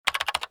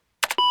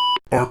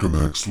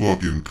Archimex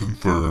login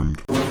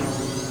confirmed.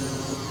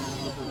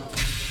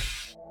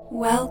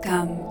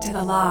 Welcome to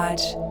the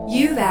Lodge.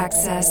 You've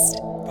accessed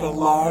the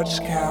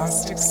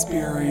Lodgecast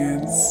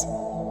experience.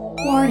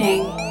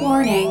 Warning,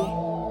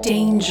 warning.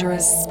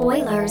 Dangerous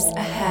spoilers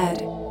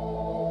ahead.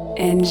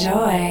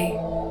 Enjoy.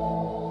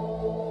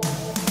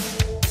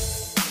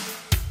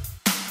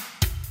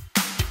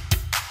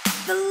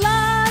 The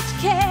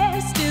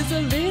Lodgecast is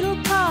a little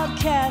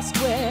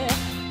podcast where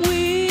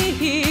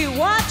we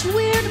watch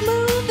weird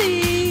movies,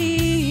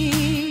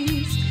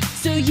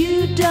 so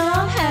you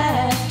don't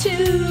have to.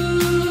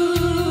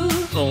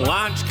 The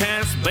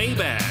Lodgecast,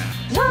 baby.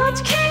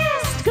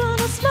 Lodgecast,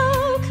 gonna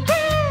smoke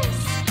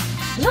grass.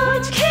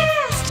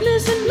 Lodgecast,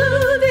 missing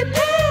movie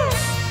pass.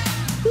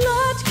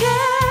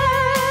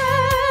 Lodgecast,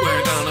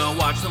 We're gonna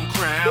watch some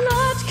crap,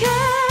 Lodgecast,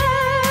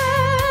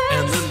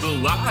 and then the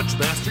Lodge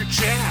Master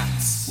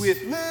chats.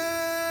 With Lucas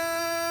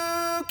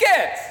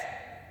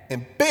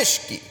and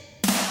Bishki.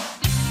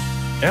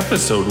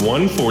 Episode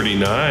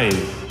 149,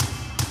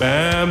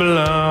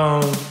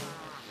 Babylon.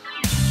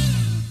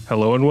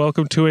 Hello and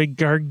welcome to a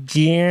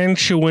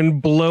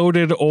gargantuan,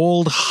 bloated,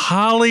 old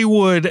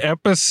Hollywood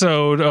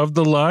episode of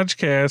the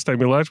Lodgecast. I'm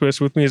your Lodgecast.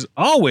 With me, as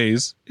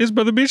always, is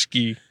Brother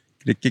Bishki.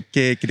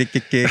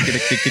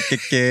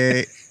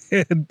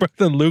 And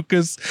Brother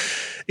Lucas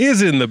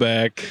is in the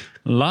back.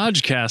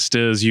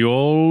 Lodgecasters, you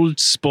old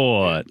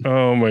sport.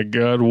 Oh my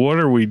God, what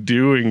are we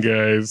doing,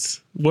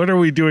 guys? What are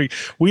we doing?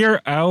 We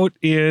are out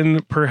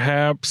in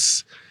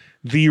perhaps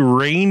the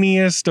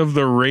rainiest of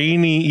the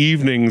rainy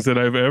evenings that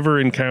I've ever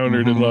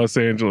encountered in Los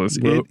Angeles.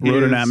 Rode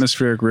an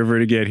atmospheric river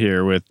to get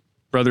here with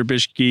Brother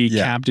Bishki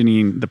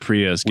captaining the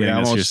Prius, getting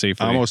us here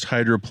safely. Almost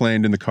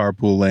hydroplaned in the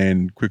carpool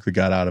lane, quickly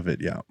got out of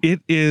it,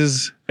 It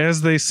is,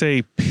 as they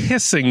say,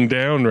 pissing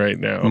down right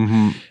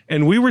now.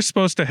 And we were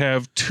supposed to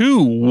have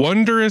two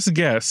wondrous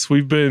guests.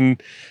 We've been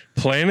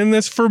planning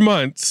this for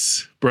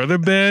months, Brother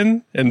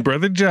Ben and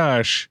Brother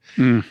Josh.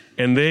 And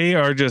they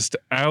are just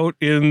out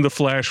in the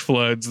flash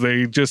floods.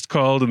 They just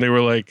called and they were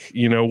like,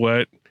 you know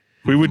what?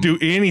 We would do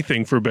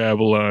anything for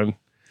Babylon,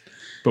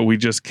 but we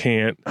just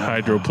can't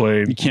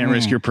hydroplane. You can't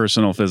risk your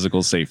personal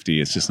physical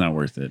safety. It's just not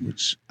worth it.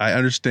 which I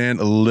understand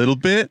a little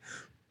bit,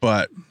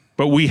 but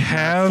we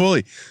have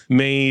fully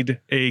made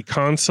a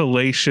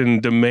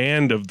consolation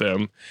demand of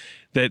them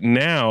that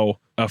now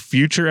a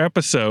future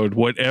episode,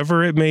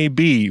 whatever it may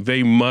be,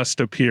 they must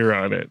appear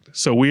on it.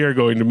 So we are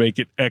going to make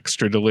it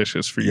extra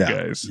delicious for you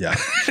guys. Yeah.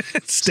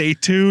 Stay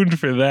tuned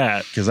for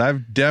that. Because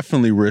I've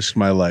definitely risked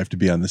my life to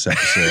be on this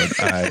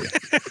episode.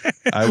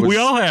 We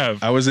all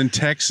have. I was in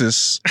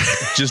Texas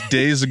just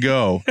days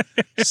ago,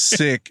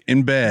 sick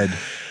in bed.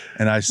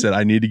 And I said,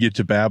 I need to get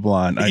to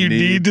Babylon. You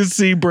need to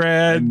see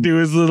Brad do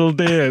his little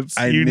dance.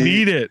 You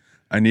need it.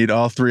 I need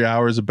all 3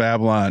 hours of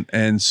Babylon.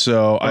 And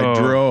so I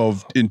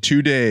drove in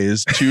 2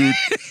 days,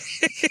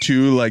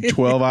 two like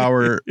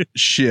 12-hour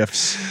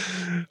shifts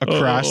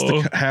across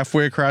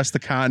halfway across the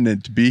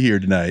continent to be here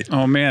tonight.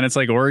 Oh man, it's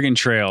like Oregon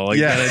Trail. Like,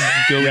 gotta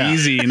go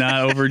easy,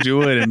 not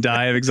overdo it and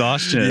die of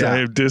exhaustion. I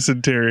have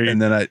dysentery.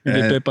 And then I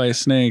get bit by a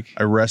snake.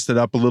 I rested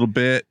up a little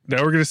bit. Now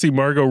we're going to see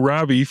Margot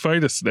Robbie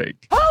fight a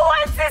snake. Who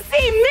wants to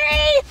see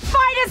me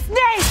fight a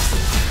snake?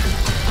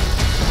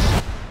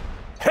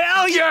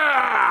 Hell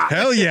yeah!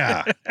 Hell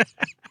yeah.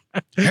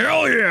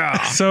 Hell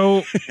yeah!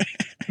 So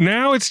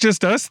now it's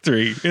just us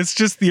three. It's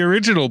just the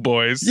original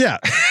boys. Yeah,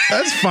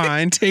 that's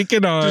fine.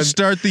 Taking on to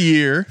start the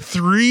year.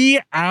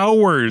 3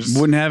 hours.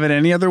 Wouldn't have it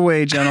any other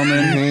way,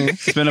 gentlemen.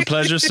 It's been a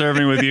pleasure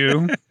serving with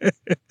you.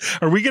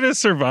 Are we going to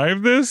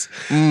survive this?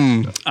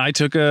 I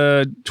took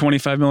a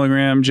 25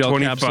 milligram gel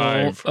 25,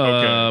 capsule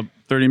okay.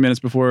 30 minutes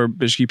before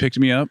Bishki picked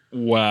me up.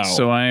 Wow.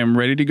 So I am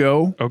ready to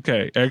go.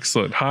 Okay,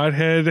 excellent.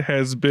 Hothead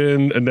has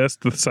been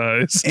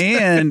anesthetized.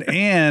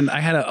 and I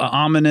had an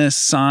ominous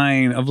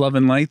sign of love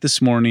and light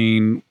this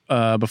morning.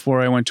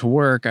 Before I went to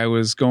work, I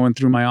was going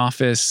through my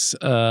office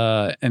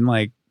and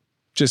like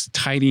just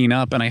tidying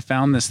up, and I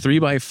found this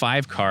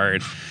 3x5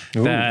 card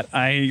that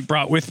I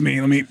brought with me.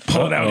 Let me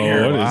pull it out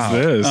here. What is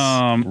this?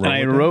 And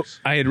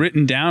I had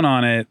written down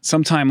on it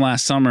sometime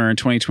last summer in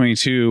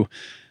 2022,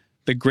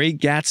 The Great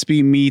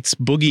Gatsby meets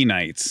Boogie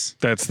Nights.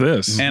 That's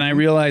this. And I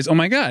realized, oh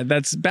my God,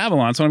 that's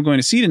Babylon. That's what I'm going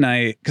to see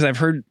tonight. Because I've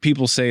heard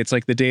people say it's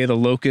like the Day of the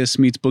Locust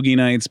meets Boogie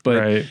Nights.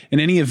 But in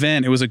any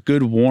event, it was a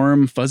good,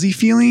 warm, fuzzy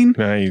feeling.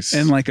 Nice.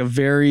 And like a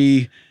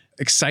very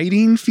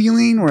exciting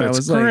feeling where That's I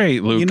was great,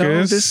 like, you know,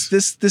 Lucas.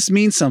 this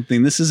means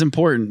something. This is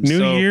important.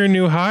 New year,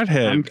 new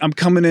hothead. I'm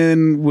coming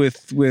in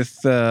with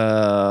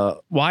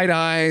wide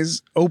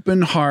eyes,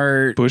 open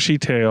heart, bushy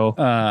tail,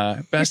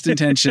 best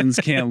intentions,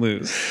 can't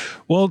lose.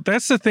 Well,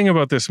 that's the thing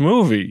about this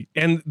movie,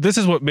 and this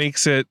is what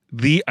makes it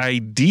the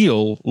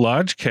ideal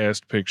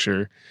Lodgecast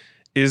picture,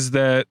 is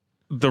that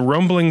the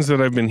rumblings that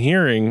I've been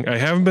hearing, I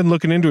haven't been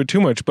looking into it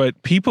too much,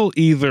 but people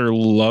either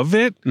love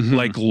it,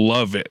 like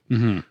love it,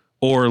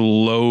 or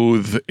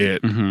loathe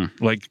it,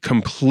 like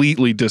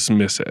completely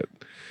dismiss it.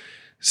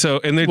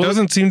 So, and there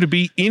doesn't seem to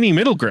be any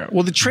middle ground.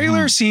 Well, the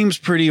trailer seems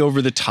pretty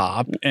over the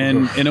top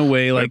and in a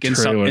way like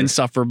trailer.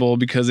 insufferable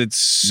because it's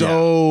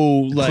so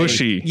like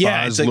Pushy.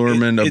 Yeah, Baz it's like,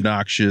 Luhrmann,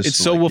 obnoxious. It's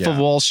so like, Wolf yeah. of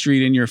Wall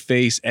Street in your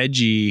face,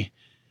 edgy.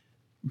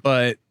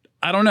 But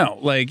I don't know.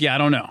 Like, yeah, I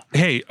don't know.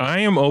 Hey, I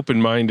am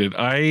open-minded.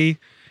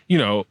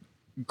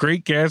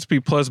 Great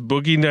Gatsby plus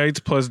Boogie Nights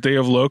plus Day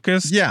of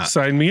Locusts. Yeah.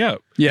 Sign me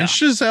up. Yeah. And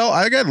Chazelle,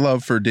 I got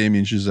love for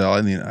Damien Chazelle.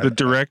 I mean, The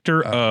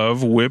director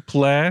of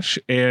Whiplash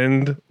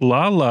and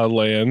La La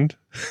Land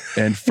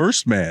and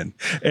First Man.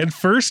 and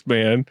First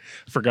Man.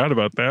 Forgot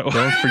about that one.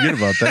 Don't forget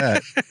about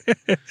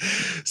that.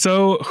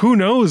 So who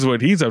knows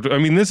what he's up to? I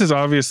mean, this is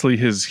obviously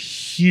his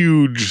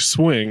huge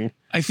swing.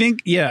 I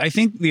think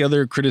the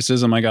other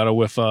criticism I got a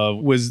whiff of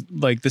was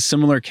like the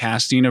similar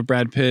casting of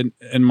Brad Pitt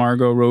and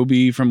Margot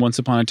Robbie from Once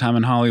Upon a Time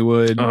in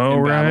Hollywood Oh,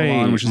 and right.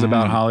 Babylon, which is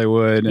about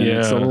Hollywood, and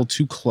it's a Yeah. little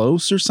too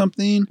close or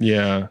something.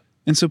 Yeah.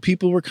 And so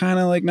people were kind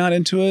of like not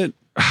into it.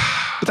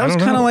 But that I was don't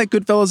kind of know. like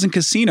Goodfellas and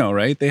Casino,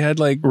 right? They had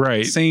like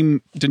Right.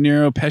 same De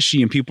Niro,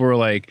 Pesci, and people were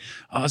like,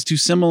 "Oh, it's too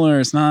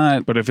similar. It's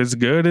not." But if it's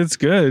good, it's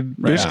good.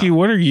 Right. Bishki,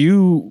 what are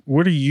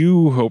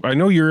you hope? I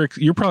know you're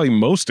probably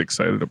most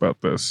excited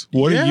about this.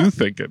 What Yeah. are you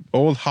thinking?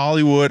 Old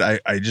Hollywood, I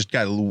just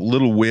got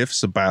little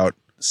whiffs about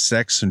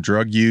sex and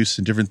drug use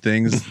and different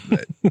things,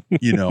 that,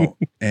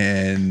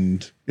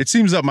 and it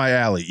seems up my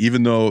alley,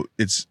 even though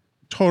it's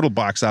total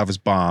box office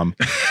bomb.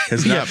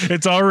 Has Yeah, not.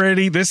 it's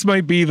already. This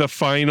might be the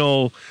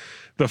final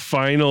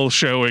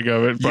showing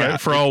of it, but Yeah.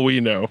 for all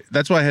we know.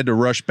 That's why I had to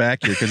rush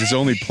back here because it's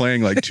only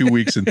playing like 2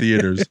 weeks in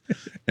theaters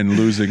and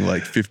losing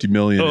like 50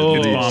 million. Oh,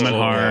 It's at least. bombing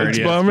hard. It's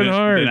Yeah, bombing been,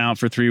 hard. Been out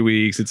for 3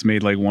 weeks. It's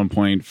made like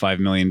 $1.5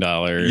 million.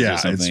 Yeah, or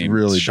it's something.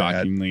 really bad.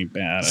 shockingly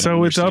bad. I So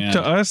don't it's up to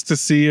understand. us to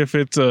see if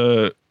it's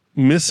a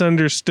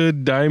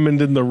misunderstood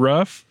diamond in the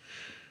rough,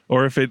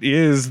 or if it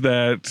is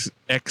that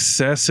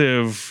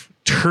excessive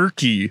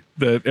turkey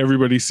that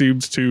everybody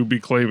seems to be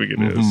claiming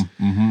it is.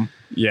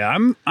 Yeah,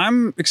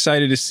 I'm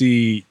excited to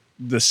see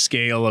the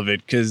scale of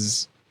it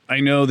because I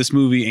know this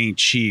movie ain't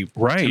cheap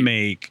Right. to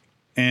make,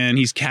 and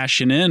he's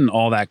cashing in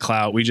all that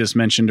clout we just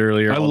mentioned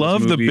earlier. I all those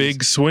love the movies.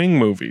 big swing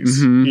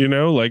movies,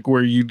 like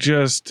where you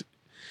just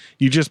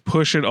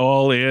push it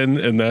all in,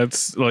 and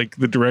that's like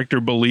the director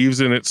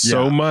believes in it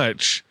so Yeah.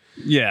 much.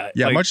 Yeah,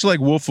 Yeah, like, much like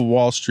Wolf of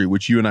Wall Street,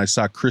 which you and I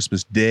saw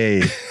Christmas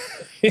Day,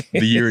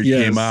 the year it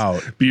Yes. came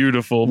out,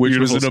 Beautiful, which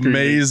was beautiful an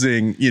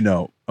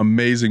screening.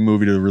 amazing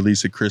movie to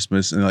release at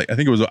Christmas, and like I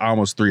think it was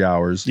almost 3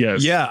 hours.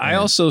 Yes. Yeah, I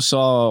also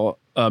saw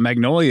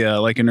Magnolia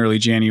like in early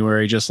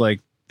January, just like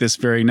this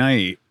very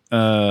night.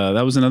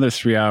 That was another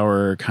 3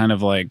 hour kind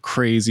of like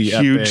crazy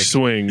Huge epic.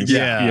 swings.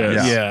 Yeah,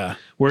 Yes. yeah.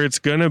 Where it's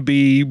gonna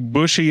be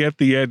bushy at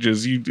the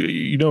edges.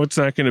 You know it's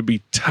not gonna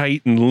be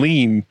tight and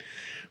lean,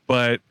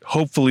 but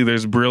hopefully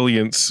there's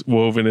brilliance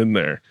woven in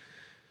there.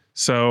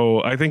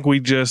 So I think we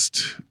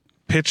just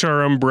pitch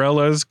our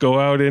umbrellas, go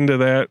out into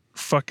that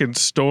fucking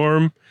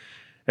storm,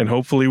 and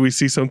hopefully we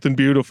see something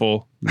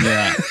beautiful.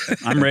 Yeah,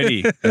 I'm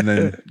ready. And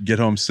then get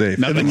home safe.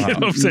 Nothing, Get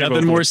home safe,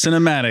 nothing more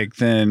cinematic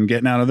than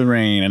getting out of the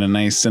rain in a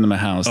nice cinema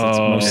house that's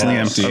mostly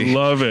empty. I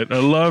love it. I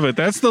love it.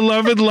 That's the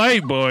love and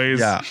light, boys.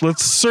 Yeah.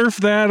 Let's surf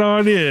that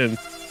on in.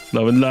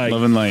 Love and light.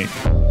 Love and light.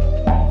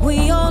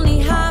 We only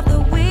have the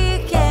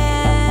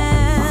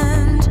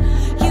weekend.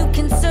 You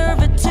can serve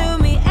it to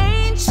me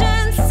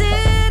ancient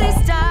city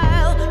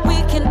style. We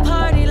can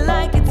party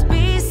like it's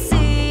BC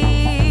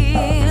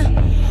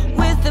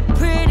with a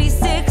pretty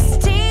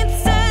 16th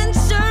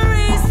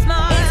century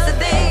smile. It's the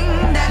thing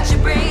that you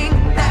bring,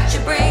 that you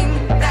bring,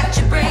 that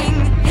you bring.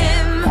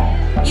 Him,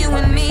 you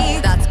and me.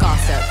 That's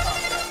gossip.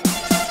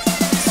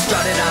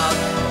 Strut it out,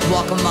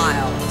 walk a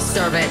mile,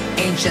 serve it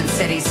ancient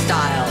city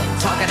style.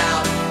 Talk it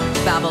out,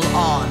 babble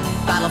on,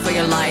 battle for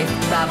your life,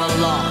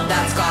 Babylon.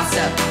 That's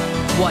gossip.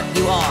 What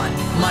you on?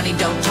 Money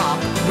don't talk,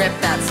 rip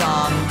that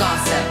song.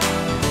 Gossip,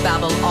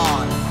 babble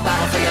on,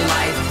 battle for your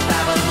life,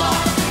 Babylon.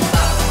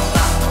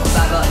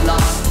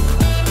 Babylon.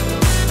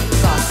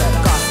 Gossip,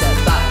 gossip,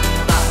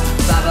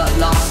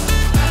 Babylon.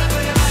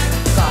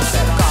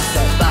 Gossip,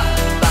 gossip,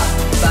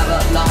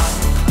 Babylon.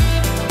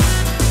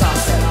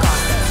 Gossip,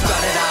 gossip.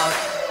 Strut it out,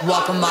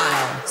 walk a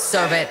mile,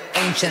 serve it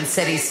ancient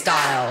city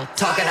style.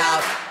 Talk it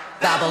out,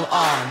 babble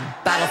on,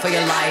 battle for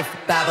your life,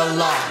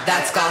 Babylon.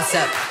 That's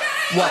gossip.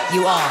 What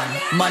you on?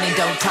 Money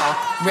don't talk,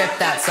 rip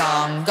that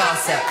song.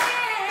 Gossip,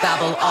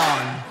 babble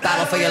on,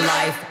 battle for your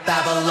life,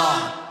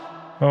 Babylon.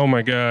 Oh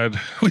my God.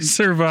 We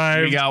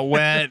survived. We got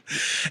wet.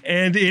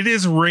 And it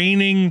is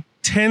raining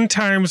 10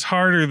 times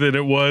harder than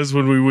it was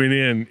when we went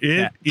in.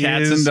 It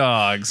Cats is and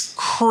dogs.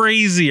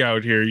 crazy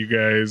out here, you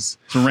guys.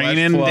 It's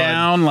raining flood.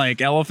 down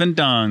like elephant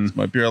dung.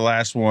 Might be our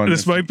last one.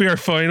 This might be our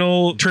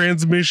final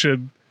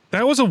transmission.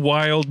 That was a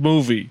wild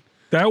movie.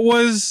 That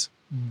was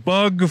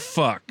bug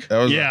fuck. That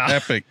was Yeah.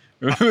 epic.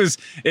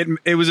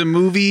 It was a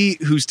movie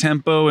whose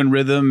tempo and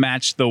rhythm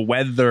matched the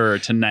weather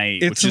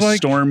tonight, It's which is like-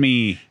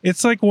 stormy.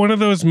 It's like one of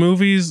those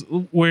movies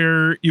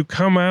where you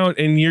come out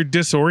and you're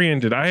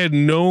disoriented. I had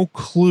no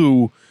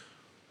clue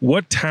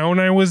what town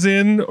I was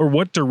in or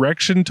what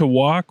direction to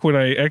walk when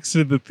I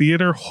exited the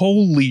theater.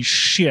 Holy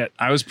shit.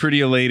 I was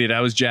pretty elated.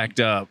 I was jacked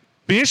up.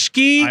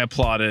 Bishki, I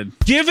applauded.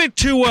 give it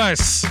to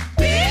us.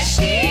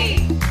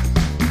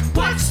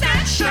 What's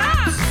that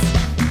shot?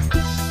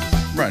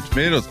 Rotten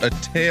Tomatoes, a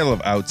tale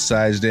of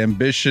outsized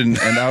ambition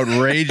and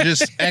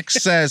outrageous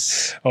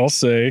excess. I'll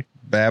say.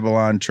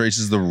 Babylon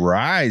traces the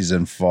rise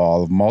and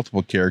fall of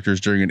multiple characters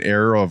during an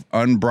era of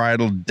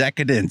unbridled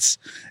decadence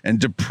and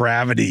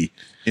depravity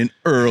in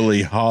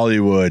early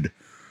Hollywood.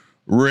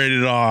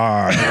 Rated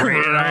R.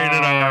 Rated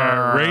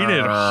R.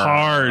 Rated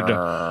hard.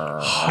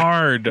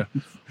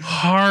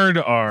 Hard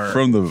R.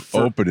 From the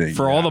opening.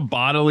 For all the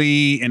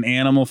bodily and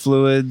animal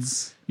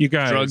fluids, you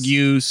guys, drug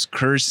use,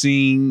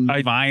 cursing,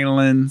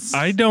 violence.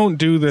 I don't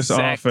do this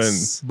sex,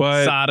 often,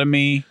 but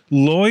sodomy.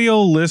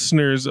 Loyal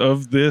listeners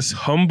of this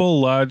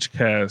humble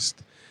Lodgecast,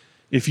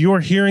 if you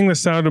are hearing the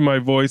sound of my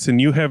voice and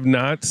you have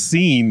not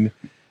seen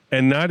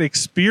and not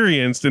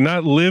experienced and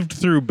not lived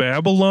through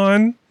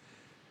Babylon,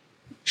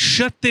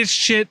 shut this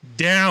shit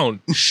down.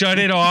 Shut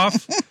it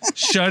off.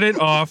 Shut it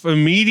off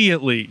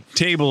immediately.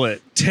 Table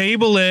it.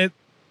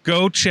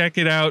 Go check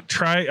it out.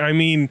 Try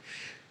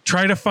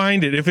to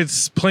find it. If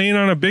it's playing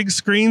on a big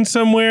screen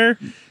somewhere,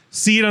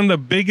 see it on the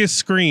biggest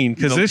screen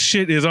because this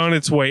shit is on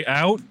its way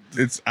out.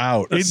 It's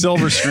out. A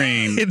silver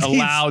screen, a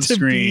loud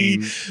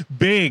screen.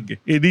 Big.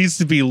 It needs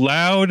to be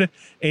loud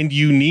and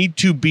you need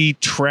to be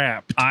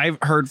trapped. I've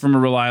heard from a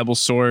reliable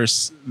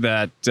source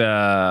that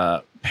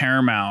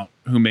Paramount,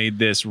 who made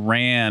this,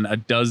 ran a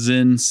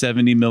dozen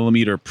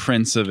 70-millimeter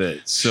prints of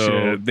it.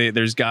 So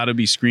there's got to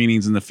be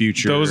screenings in the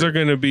future. Those are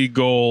going to be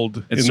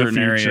gold in certain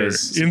the future.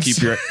 areas.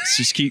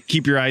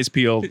 Keep your eyes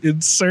peeled.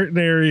 In certain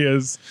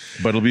areas.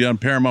 But it'll be on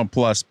Paramount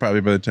Plus probably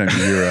by the time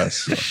you hear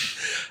us.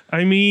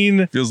 I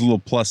mean, feels a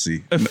little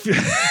plussy.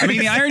 I mean,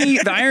 the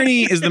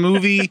irony is the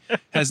movie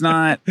has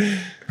not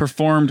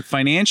performed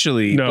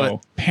financially. No. But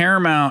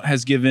Paramount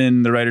has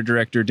given the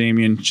writer-director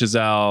Damien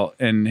Chazelle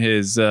and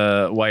his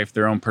wife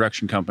their own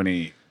production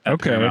company at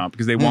Paramount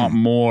because they want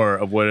more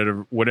of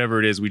whatever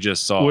it is we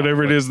just saw.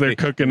 Whatever it is they're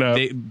cooking up.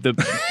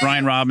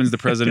 Brian Robbins, the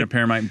president of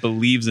Paramount,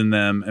 believes in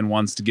them and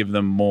wants to give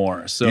them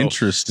more. So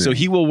interesting. So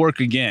he will work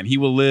again. He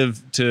will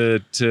live to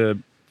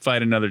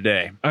fight another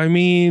day. I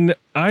mean,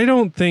 I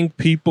don't think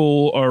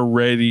people are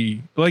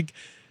ready. Like,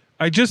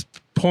 I just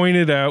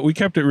pointed out, we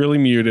kept it really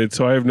muted,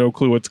 so I have no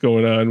clue what's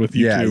going on with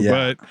you two.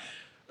 But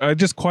I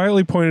just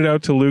quietly pointed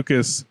out to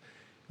Lucas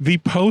the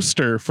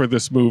poster for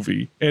this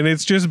movie, and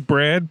it's just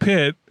Brad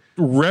Pitt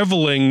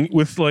reveling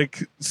with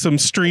like some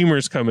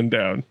streamers coming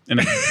down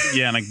and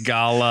a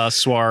gala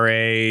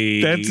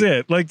soiree. That's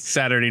it. Like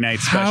Saturday night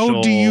special.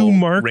 How do you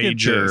market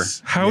Rager.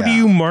 this? How do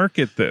you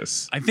market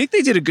this? I think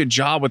they did a good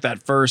job with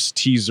that first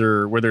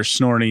teaser where they're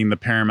snorting the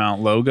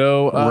Paramount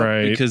logo up,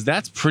 right? Because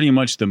that's pretty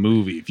much the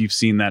movie. If you've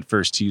seen that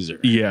first teaser,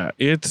 yeah,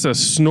 it's a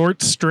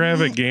snort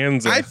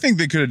extravaganza. I think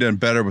they could have done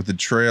better with the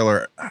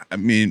trailer. I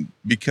mean,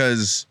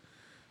 because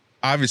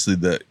obviously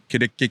they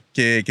cut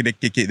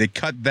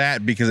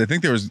that because I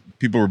think it was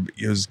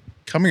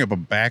coming up a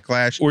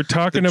backlash. We're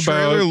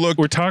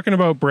talking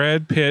about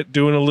Brad Pitt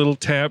doing a little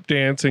tap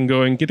dance and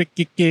going get it,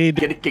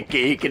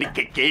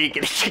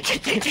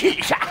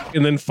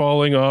 and then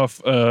falling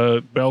off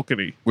a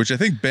balcony. Which I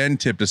think Ben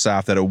tipped us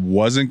off that it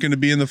wasn't going to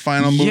be in the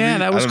final movie. Yeah,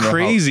 that was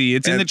crazy.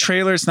 It's in the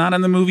trailer. It's not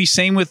in the movie.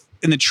 Same with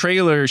in the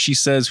trailer. She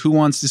says, "Who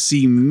wants to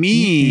see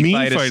me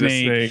fight a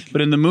snake?"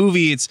 But in the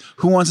movie, it's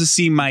 "Who wants to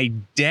see my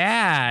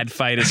dad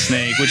fight a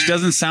snake?" Which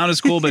doesn't sound as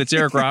cool, but it's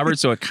Eric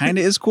Roberts, so it kind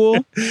of is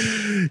cool.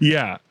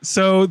 Yeah.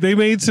 So they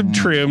made some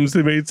trims.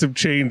 They made some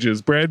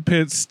changes. Brad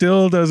Pitt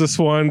still does a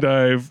swan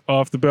dive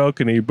off the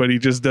balcony, but he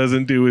just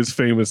doesn't do his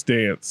famous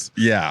dance.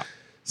 Yeah.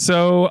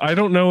 So I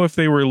don't know if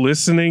they were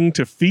listening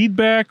to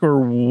feedback or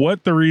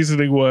what the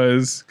reasoning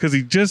was, because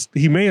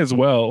he may as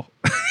well.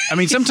 I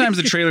mean, sometimes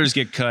the trailers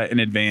get cut in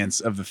advance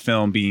of the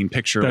film being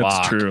picture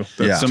locked. True.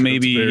 So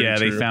maybe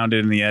they found it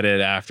in the edit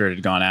after it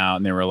had gone out,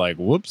 and they were like,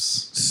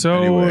 "Whoops."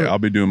 So anyway, I'll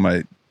be doing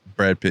my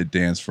Brad Pitt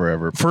dance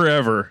forever.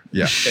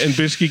 Yeah. And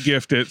Bishki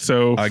gift it,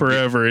 so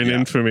forever in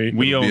infamy.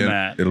 We own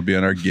that. It'll be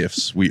on our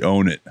gifts. We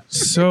own it.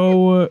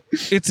 So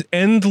it's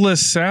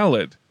endless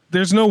salad.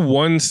 There's no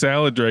one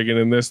salad dragon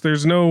in this.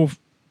 There's no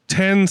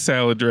 10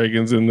 salad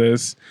dragons in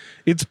this.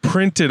 It's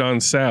printed on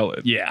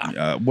salad.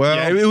 Yeah.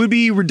 It would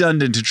be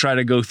redundant to try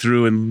to go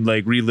through and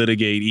like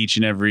relitigate each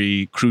and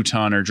every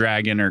crouton or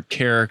dragon or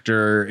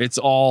character. It's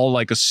all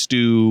like a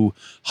stew,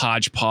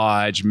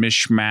 hodgepodge,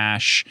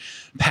 mishmash,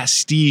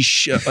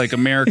 pastiche, like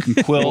American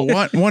quilt.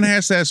 Well, one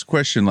has to ask a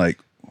question, like,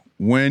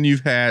 when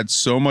you've had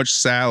so much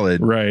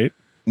salad, right?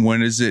 When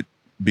does it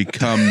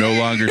become no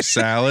longer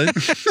salad?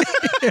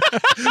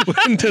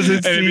 When does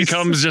it cease? And it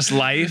becomes just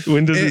life?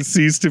 When does it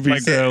cease to be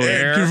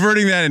salad?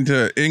 Converting that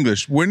into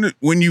English, when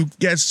you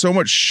get so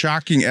much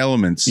shocking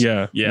elements,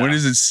 yeah. When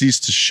does it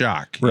cease to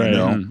shock? Right. You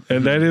know?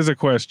 And that is a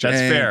question.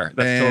 That's fair.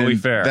 That's totally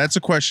fair. That's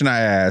a question I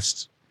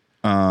asked.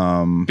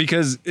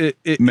 Because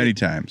many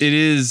times. It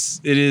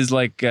is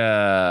like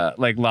La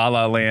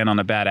La Land on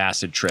a bad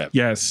acid trip.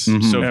 Yes. So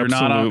if you're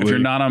Absolutely.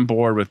 not on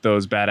board with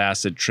those bad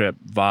acid trip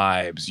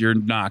vibes, you're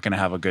not going to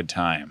have a good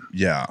time.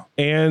 Yeah.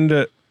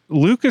 And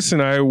Lucas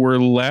and I were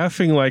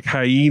laughing like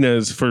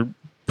hyenas for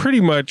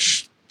pretty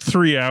much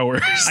 3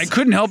 hours. I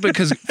couldn't help it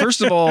because,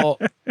 first of all,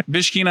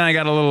 Bishki and I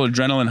got a little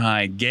adrenaline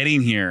high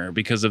getting here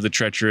because of the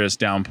treacherous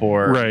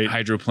downpour, Right.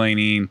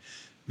 hydroplaning.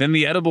 Then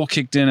the edible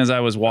kicked in as I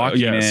was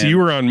walking in. So you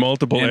were on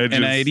multiple edges.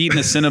 And I had eaten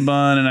a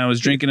Cinnabon and I was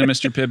drinking a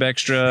Mr. Pibb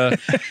Extra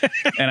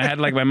and I had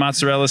like my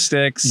mozzarella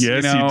sticks.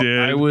 Yes, you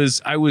did. I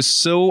was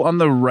so on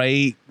the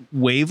right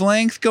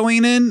wavelength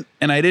going in,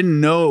 and I didn't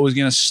know it was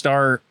going to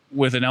start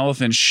with an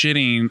elephant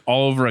shitting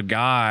all over a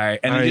guy.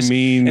 And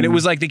and it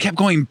was like they kept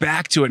going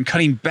back to it and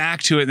cutting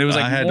back to it. And there was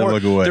like I had to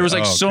look away. There was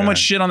like Oh, so God. much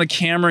shit on the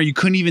camera. You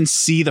couldn't even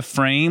see the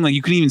frame. Like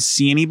you couldn't even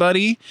see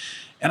anybody.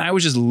 And I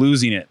was just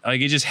losing it.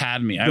 Like it just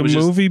had me. I The was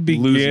movie just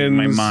losing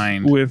my begins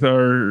mind. with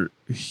our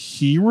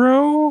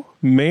hero,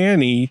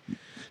 Manny,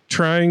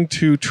 trying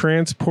to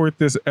transport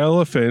this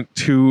elephant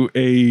to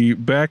a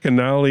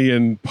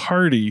bacchanalian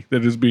party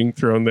that is being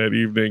thrown that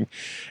evening.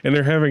 And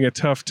they're having a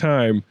tough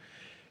time.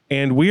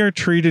 And we are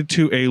treated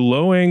to a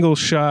low angle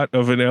shot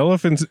of an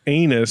elephant's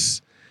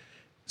anus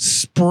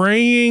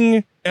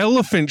spraying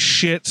elephant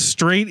shit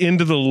straight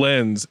into the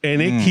lens.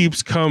 And it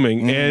keeps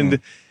coming. And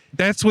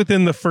that's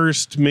within the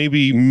first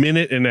maybe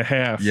minute and a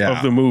half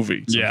of the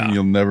movie. Something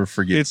you'll never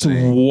forget. It's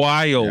seeing.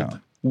 wild.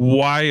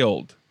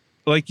 Wild.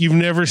 Like you've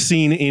never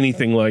seen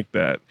anything like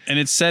that. And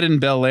it's set in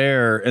Bel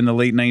Air in the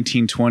late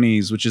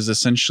 1920s, which is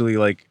essentially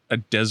like a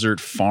desert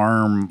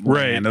farm.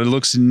 Right. Land. It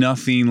looks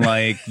nothing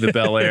like the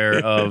Bel Air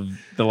of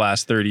the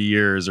last 30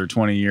 years or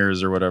 20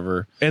 years or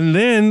whatever. And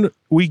then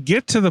we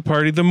get to the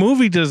party. The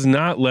movie does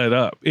not let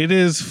up. It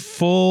is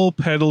full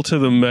pedal to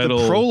the metal.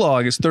 The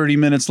prologue is 30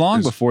 minutes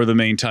long before the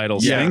main title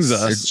sings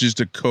us. It's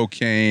just a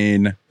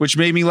cocaine. Which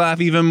made me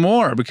laugh even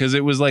more because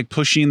it was like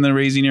pushing the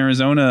Raising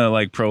Arizona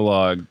like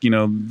prologue, you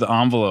know, the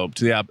envelope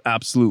to the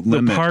absolute The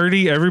limit.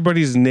 party,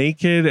 everybody's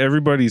naked,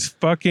 everybody's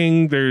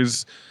fucking.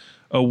 There's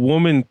a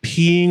woman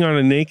peeing on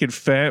a naked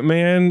fat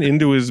man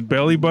into his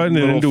belly button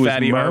and Little into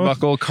Fatty his mouth.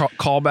 Arbuckle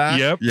callback.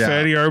 Yep, Yeah.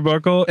 Fatty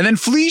Arbuckle. And then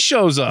Flea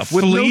shows up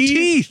with no Flea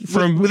teeth.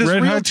 from with his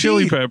Red real Hot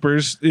Chili teeth.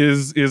 Peppers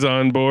is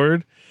on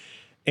board,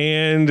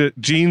 and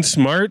Gene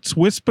Smart's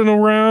wisping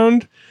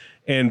around,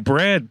 and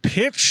Brad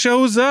Pitt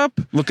shows up.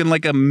 Looking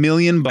like $1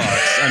 million.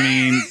 I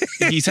mean,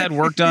 he's had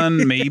work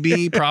done,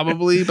 maybe,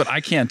 probably, but I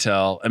can't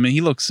tell. I mean,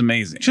 he looks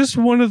amazing. Just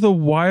one of the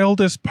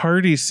wildest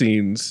party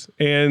scenes.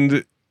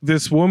 And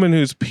this woman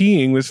who's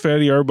peeing, this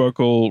Fatty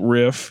Arbuckle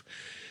riff,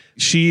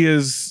 she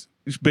is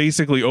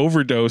basically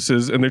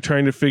overdoses, and they're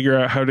trying to figure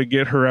out how to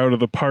get her out of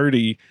the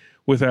party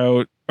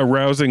without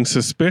arousing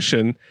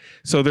suspicion.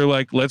 So they're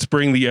like, let's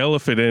bring the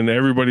elephant in.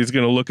 Everybody's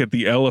going to look at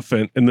the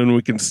elephant, and then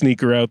we can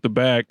sneak her out the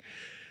back.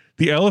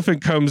 The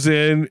elephant comes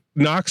in,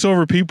 knocks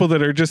over people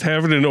that are just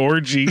having an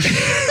orgy.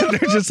 They're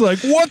just like,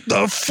 what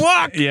the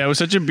fuck? Yeah, it was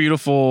such a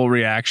beautiful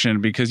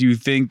reaction because you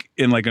think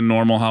in like a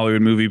normal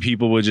Hollywood movie,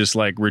 people would just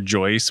like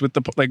rejoice with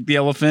the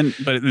elephant,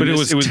 but it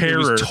was terror.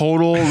 It was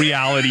total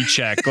reality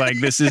check. Like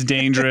this is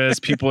dangerous.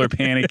 People are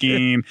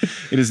panicking.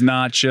 It is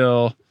not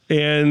chill.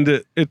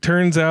 And it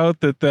turns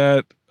out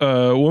that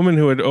woman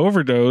who had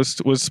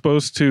overdosed was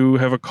supposed to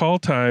have a call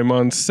time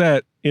on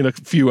set in a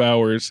few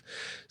hours.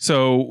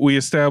 So we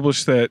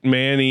established that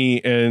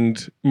Manny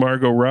and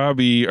Margot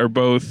Robbie are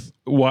both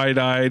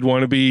wide-eyed,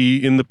 want to be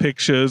in the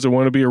pictures or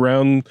want to be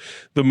around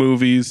the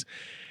movies.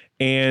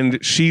 And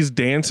she's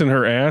dancing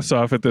her ass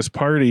off at this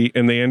party,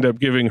 and they end up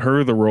giving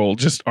her the role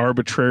just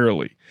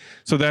arbitrarily.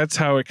 So that's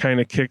how it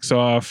kind of kicks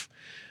off.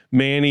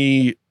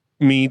 Manny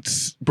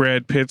meets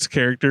Brad Pitt's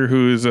character,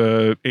 who is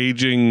a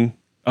aging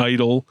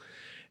idol,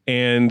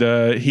 and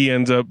he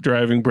ends up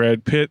driving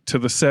Brad Pitt to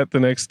the set the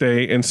next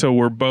day, and so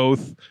we're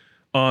both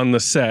on the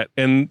set.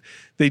 And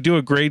they do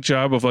a great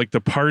job of like the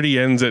party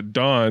ends at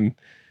dawn,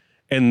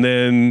 and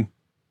then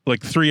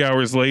like 3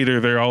 hours later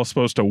they're all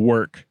supposed to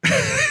work.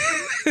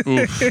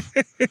 Oof.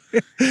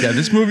 Yeah,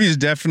 this movie is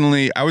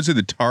definitely, I would say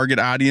the target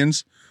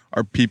audience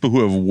are people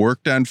who have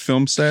worked on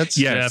film sets.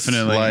 Yes,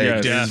 definitely. Like, yes.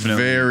 it's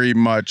Definitely. very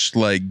much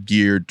like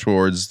geared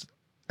towards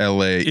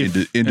LA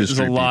industry. There's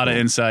a lot of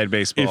people. inside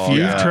baseball. If you've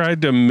Yeah.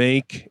 tried to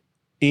make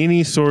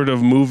any sort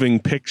of moving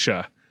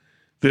picture,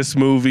 this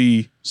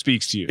movie,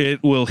 speaks to you.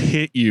 it will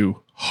hit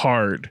you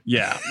hard.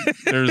 Yeah.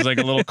 There's like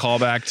a little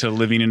callback to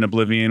Living in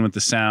Oblivion with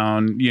the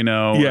sound, you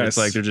know. Yes. It's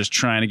like they're just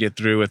trying to get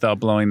through without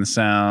blowing the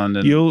sound.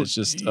 And You'll it's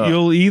just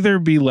you'll either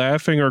be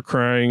laughing or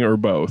crying or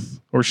both,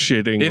 or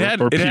shitting It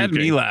had or it had me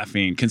puking.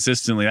 laughing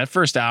consistently. That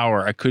first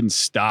hour, I couldn't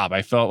stop.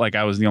 I felt like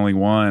I was the only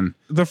one.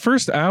 The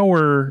first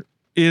hour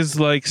is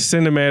like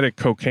cinematic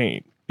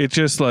cocaine. It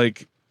just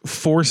like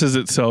forces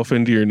itself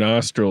into your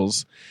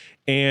nostrils,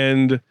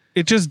 and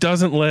it just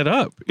doesn't let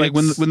up. Like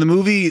when the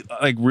movie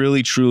like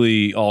really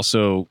truly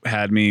also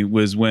had me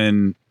was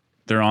when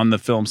they're on the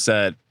film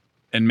set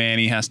and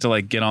Manny has to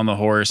like get on the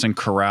horse and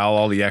corral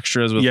all the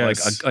extras with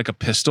Yes. like a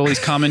pistol he's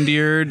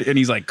commandeered, and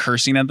he's like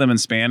cursing at them in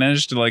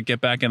Spanish to like get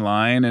back in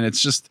line, and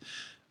it's just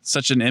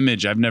such an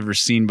image I've never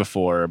seen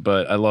before,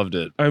 but I loved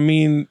it. I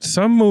mean,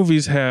 some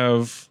movies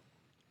have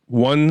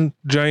one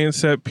giant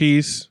set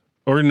piece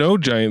or no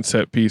giant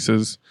set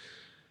pieces.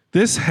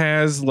 This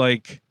has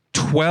like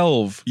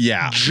 12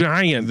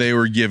 giant, They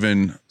were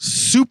given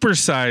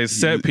supersized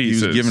set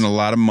pieces. He was given a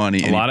lot of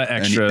money, A lot of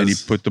extras. and he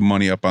put the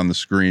money up on the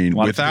screen A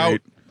lot of without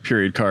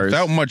period cars.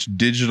 without much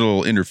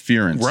digital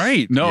interference.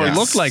 Right. No, Yeah. it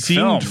looked like Seemed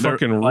film.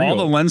 fucking All real.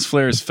 the lens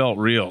flares felt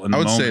real. In I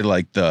the would say moment.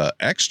 like the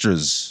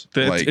extras,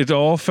 like It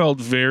all felt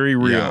very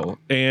real.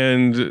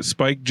 And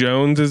Spike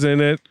Jones is in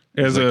it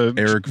as like a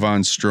Eric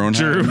von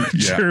Stroheim.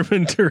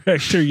 German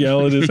director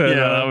yelling his head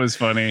yeah, off. that was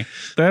funny.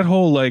 That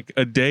whole like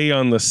a day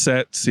on the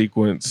set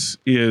sequence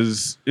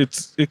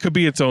it could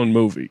be its own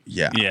movie.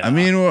 Yeah. Yeah. I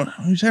mean, we're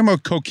talking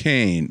about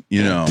cocaine,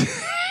 you know.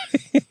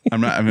 I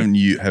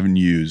haven't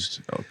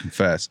used, I'll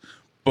confess.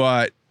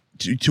 But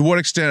to what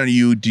extent do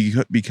you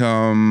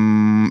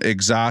become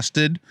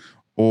exhausted,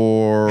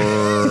 or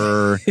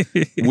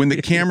when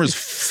the camera's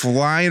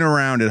flying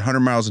around at 100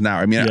 miles an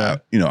hour? I mean, Yeah.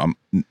 I'm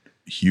a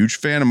huge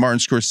fan of Martin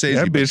Scorsese.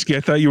 Yeah, but- bitch, I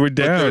thought you were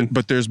down.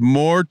 But there's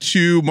more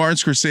to Martin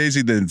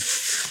Scorsese than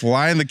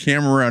flying the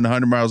camera around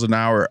 100 miles an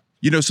hour.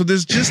 You know, so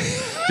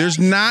there's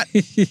not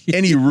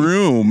any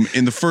room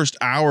in the first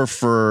hour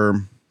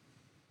for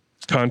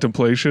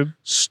Contemplation.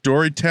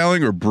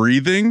 storytelling or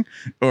breathing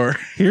or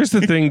Here's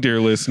the thing, dear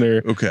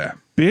listener. okay.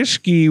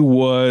 Bishke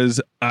was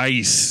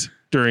ice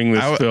during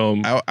this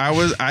film.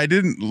 I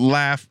didn't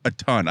laugh a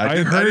ton.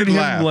 I heard did him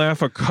laugh.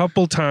 laugh a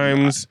couple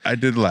times, I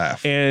did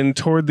laugh. and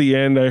toward the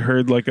end, I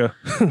heard like a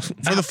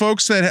For the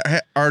folks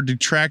that are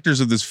detractors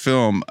of this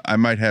film, I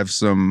might have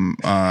some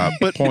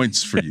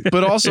points for you.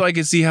 But also, I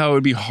could see how it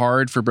would be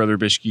hard for Brother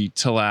Bishke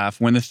to laugh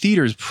when the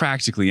theater is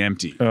practically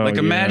empty. Oh, like,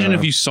 imagine yeah.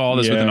 if you saw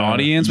this with an Yeah.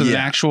 audience, with an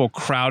Yeah. actual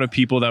crowd of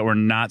people that were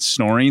not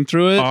snoring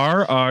through it.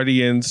 our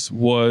audience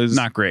was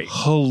Not great.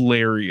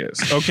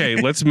 hilarious. Okay,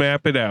 let's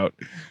map it out.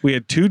 We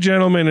had two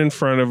gentlemen in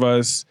front of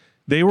us.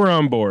 They were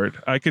on board.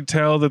 I could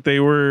tell that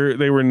they were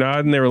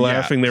nodding, they were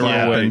laughing, they were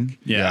clapping. awake.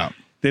 Yeah.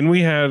 Then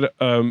we had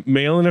a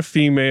male and a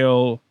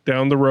female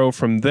down the row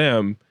from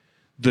them.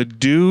 The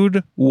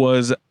dude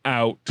was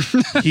out.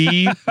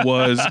 He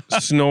was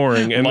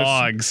snoring, and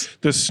Logs.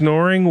 the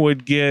snoring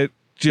would get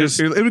just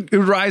It would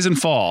rise and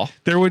fall.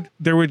 there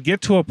would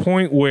get to a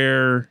point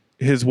where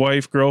his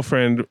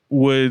girlfriend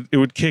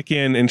would kick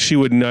in and she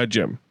would nudge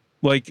him.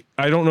 Like,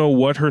 I don't know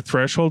what her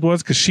threshold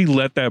was, because she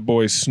let that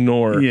boy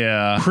snore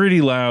Yeah. pretty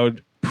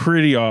loud,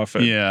 pretty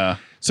often. Yeah.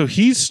 So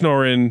he's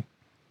snoring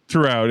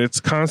throughout. It's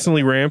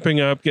constantly ramping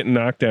up, getting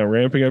knocked down,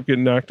 ramping up,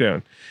 getting knocked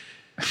down.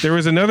 There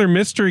was another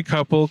mystery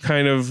couple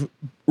kind of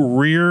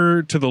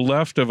rear to the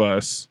left of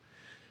us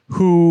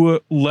who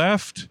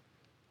left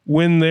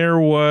when there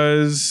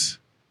was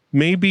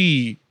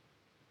maybe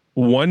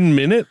 1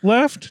 minute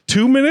left,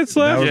 2 minutes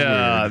left.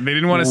 Yeah. They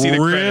didn't want to see the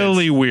credits.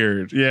 Really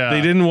weird. Yeah.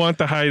 They didn't want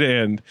the high to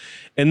end.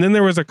 And then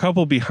there was a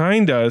couple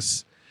behind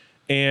us,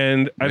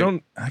 and I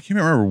can't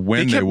remember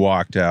when they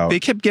walked out. They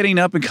kept getting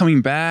up and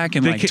coming back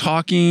and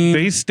talking.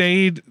 They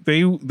stayed.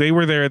 They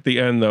were there at the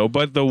end though.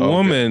 But the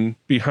woman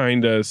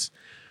behind us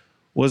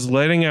was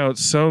letting out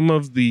some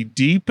of the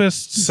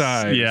deepest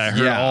sighs. Yeah, I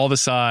heard all the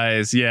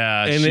sighs.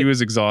 Yeah, And she it-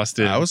 was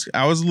exhausted. I was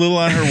a little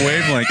on her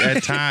wavelength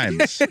at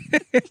times.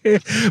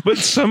 But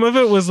some of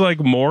it was like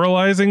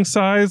moralizing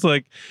sighs,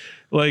 like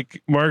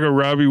Margot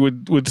Robbie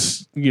would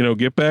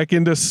get back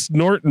into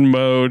snorting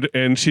mode,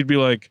 and she'd be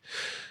like,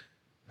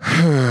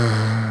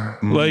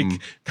 like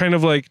kind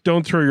of like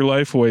don't throw your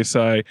life away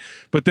sigh.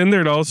 But then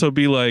there'd also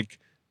be like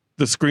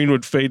the screen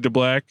would fade to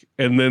black,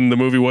 and then the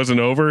movie wasn't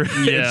over.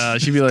 Yeah,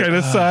 she'd be like, kind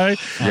of sigh.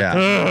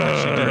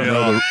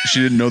 Yeah. She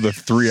didn't know the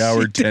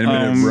 3-hour,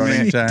 10-minute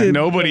running time.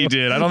 Nobody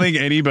did. I don't think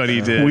anybody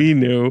did. We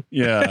knew.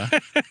 Yeah.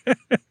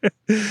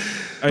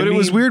 But it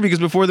was weird because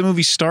before the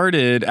movie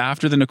started,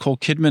 after the Nicole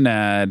Kidman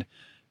ad,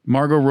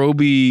 Margot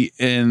Robbie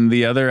and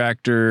the other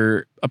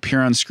actor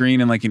appear on screen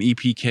in like an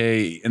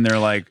EPK, and they're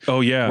like, "Oh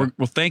yeah,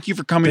 well, thank you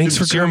for coming Thanks to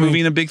for see our coming. movie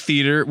in a big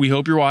theater. We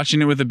hope you're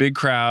watching it with a big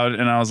crowd."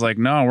 And I was like,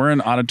 "No, we're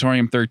in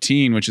Auditorium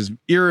 13, which is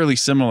eerily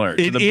similar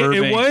to the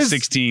Burbank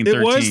 16,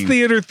 13. It was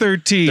Theater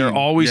 13. They're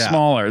always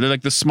smaller. They're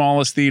like the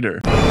smallest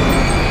theater."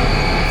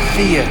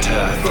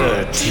 Theater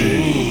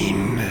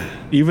 13.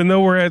 Even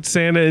though we're at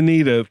Santa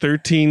Anita,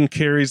 13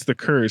 carries the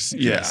curse.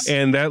 Yes.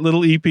 And that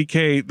little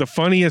EPK, the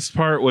funniest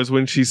part was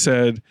when she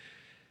said,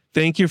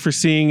 "Thank you for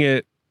seeing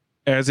it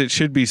as it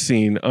should be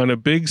seen on a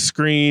big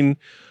screen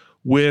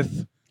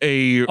with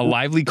a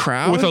lively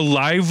crowd." With a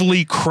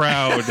lively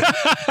crowd."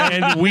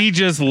 And we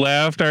just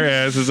laughed our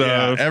asses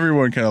off.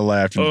 Everyone kind of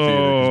laughed in the theater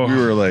 'cause we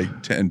Oh. were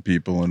like 10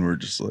 people and we're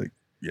just like,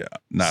 yeah,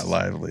 not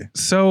lively.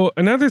 So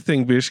another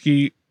thing,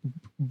 Bishke,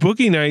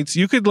 Boogie Nights,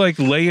 you could like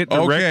lay it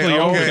directly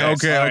over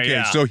this.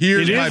 Okay. So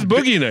here's It my is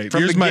Boogie Nights.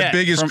 Here's the my get,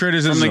 biggest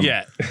criticism. from the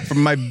get.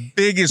 From my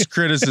biggest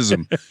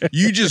criticism.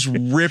 You just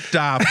ripped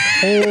off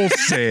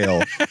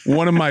wholesale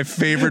one of my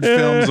favorite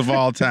films of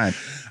all time.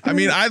 I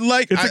mean,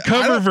 It's a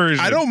cover version.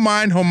 I don't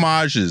mind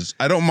homages.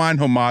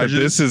 But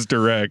this is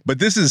direct. But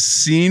this is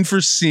scene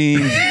for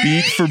scene,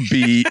 beat for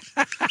beat.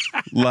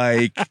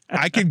 Like,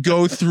 I could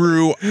go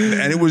through,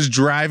 and it was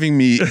driving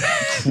me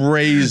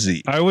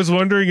crazy. I was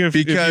wondering if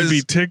you'd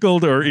be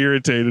tickled or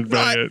irritated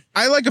by it.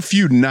 I like a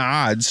few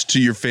nods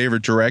to your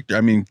favorite director.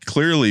 I mean,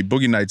 clearly,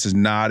 Boogie Nights is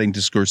nodding to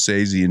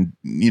Scorsese and,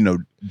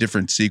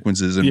 different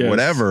sequences and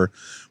whatever.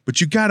 But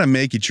you got to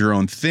make it your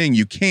own thing.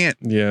 You can't.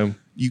 Yeah.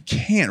 You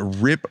can't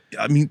rip.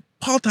 I mean,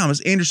 Paul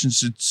Thomas Anderson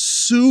should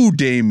sue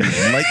Damien.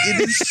 Like,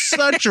 it is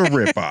such a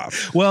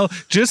ripoff. Well,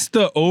 just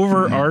the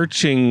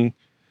overarching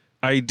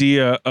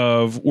idea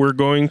of we're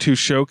going to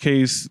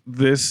showcase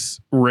this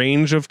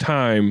range of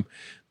time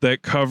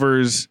that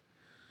covers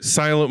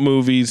silent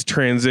movies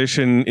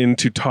transition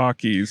into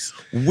talkies,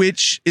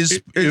 which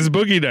is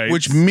Boogie Nights,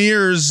 which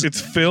mirrors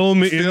it's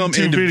film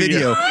into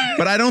video.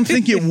 But I don't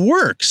think it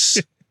works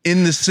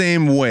in the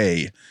same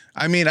way.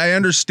 I mean, I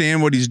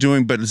understand what he's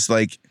doing, but it's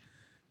like,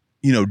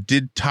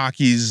 did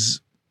talkies?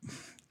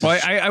 Well,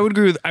 I would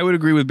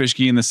agree with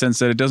Bishke in the sense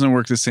that it doesn't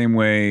work the same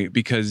way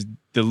because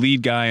the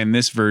lead guy in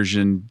this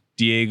version,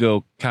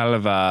 Diego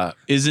Calva,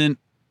 isn't,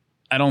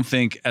 I don't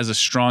think, as a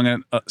strong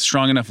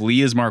enough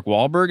lead as Mark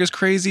Wahlberg, as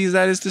crazy as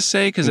that is to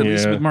say. Because at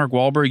least with Mark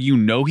Wahlberg,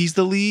 he's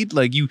the lead.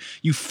 Like you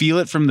feel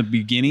it from the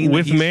beginning.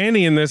 With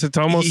Manny in this, it's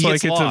almost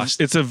like lost.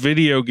 it's a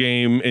video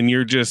game, and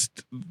you're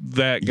just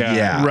that guy.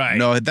 Yeah, right.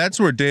 No, that's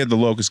where Day of the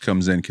Locust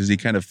comes in because he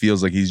kind of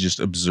feels like he's just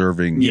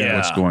observing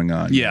what's going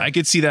on. Yeah, I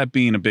could see that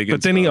being a big.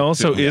 But then he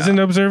also isn't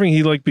observing.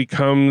 He like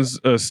becomes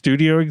a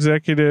studio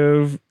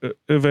executive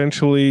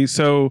eventually.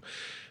 So.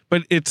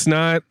 But it's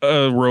not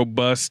a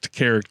robust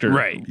character,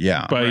 right?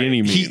 Yeah, by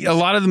any means. A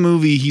lot of the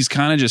movie, he's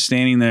kind of just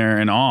standing there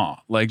in awe,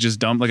 like just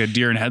dumped like a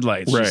deer in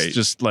headlights, right?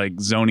 Just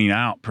like zoning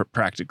out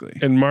practically.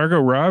 And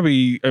Margot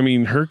Robbie, I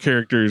mean, her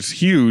character is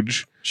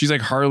huge. She's like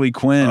Harley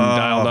Quinn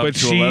dialed up but to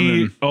she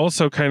 11.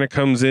 Also kind of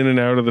comes in and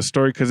out of the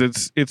story because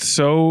it's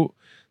so.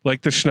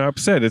 Like the Schnapp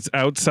said, it's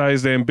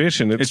outsized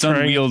ambition. It's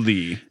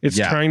unwieldy. It's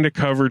trying to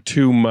cover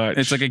too much.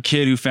 It's like a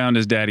kid who found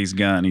his daddy's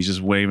gun. He's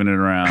just waving it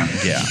around.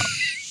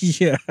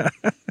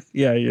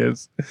 Yeah, he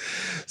is.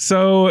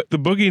 So the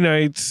Boogie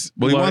Nights.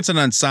 Well, he wants an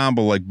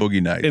ensemble like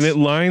Boogie Nights, and it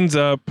lines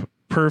up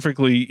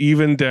perfectly,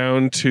 even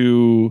down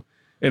to,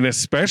 and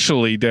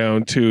especially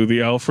down to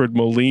the Alfred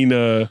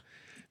Molina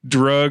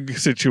drug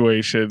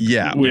situation.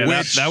 Yeah,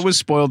 that was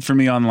spoiled for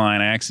me online.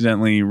 I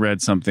accidentally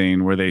read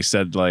something where they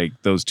said like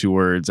those two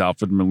words,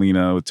 Alfred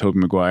Molina with Tobey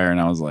Maguire,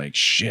 and I was like,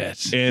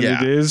 shit. And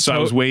it is. So I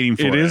was waiting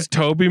for it. It is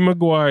Tobey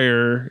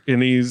Maguire,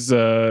 and he's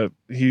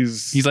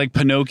like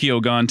Pinocchio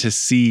gone to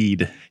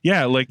seed.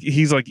 Yeah, like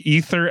he's like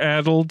ether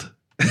addled.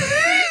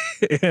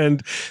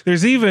 And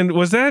there's even,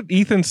 was that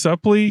Ethan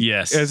Suplee?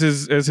 Yes. As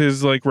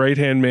his like right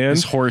hand man.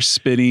 His horse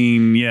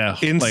spitting,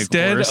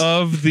 Instead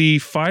of the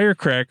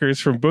firecrackers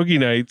from Boogie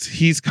Nights,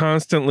 he's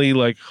constantly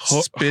like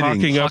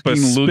hawking up a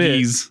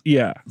loogies. spit.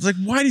 Yeah. It's like,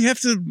 why do you have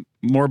to?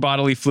 More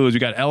bodily fluids. We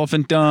got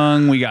elephant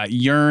dung, we got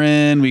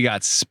urine, we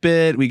got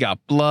spit, we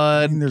got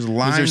blood. I mean, there's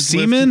lines. Is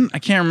there semen? I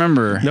can't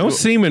remember. No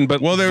semen,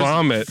 but there's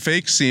vomit.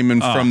 Fake semen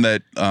from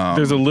that.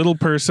 There's a little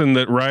person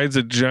that rides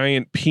a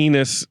giant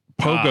penis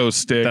pogo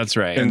stick. That's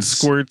right. And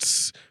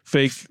squirts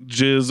fake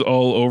jizz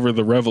all over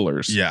the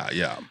revelers.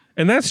 Yeah.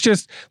 And that's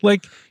just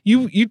like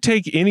you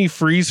take any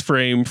freeze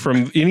frame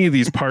from any of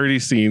these party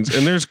scenes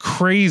and there's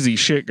crazy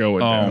shit going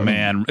down. Oh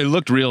man, it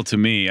looked real to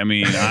me. I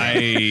mean,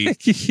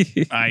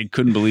 I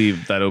couldn't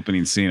believe that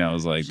opening scene. I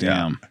was like,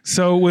 damn.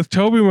 So with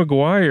Tobey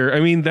Maguire, I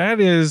mean, that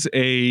is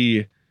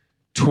a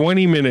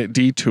 20-minute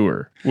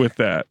detour with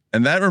that.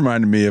 And that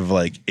reminded me of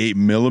like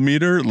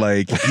 8mm.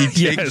 Like he takes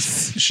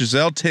Yes.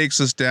 Chazelle takes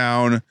us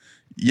down.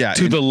 Yeah.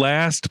 To the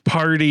last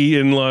party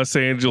in Los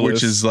Angeles.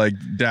 Which is like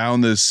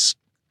down this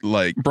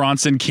like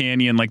Bronson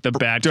Canyon, like the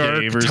Bat dark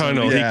Cave or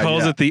tunnel. something. He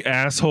calls it the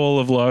asshole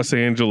of Los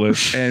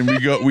Angeles. And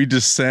we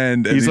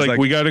descend. And he's like,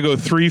 we got to go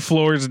 3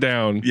 floors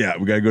down. Yeah,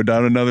 we got to go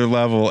down another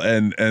level.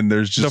 And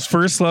there's just the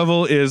first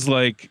level is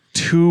like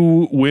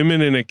 2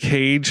 women in a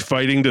cage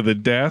fighting to the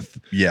death.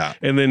 Yeah.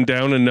 And then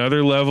down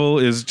another level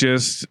is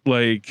just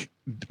like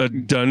a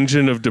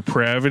dungeon of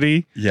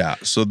depravity. Yeah.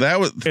 So that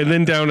was. And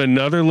then down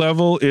another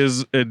level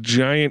is a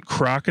giant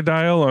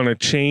crocodile on a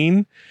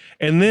chain.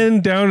 And then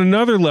down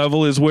another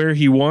level is where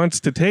he wants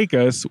to take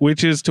us,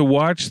 which is to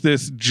watch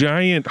this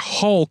giant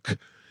Hulk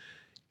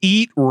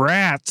eat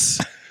rats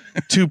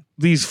to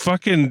these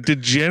fucking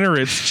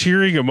degenerates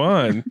cheering him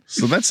on.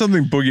 So that's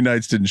something Boogie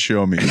Nights didn't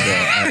show me. So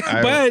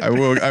I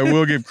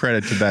will give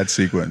credit to that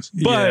sequence.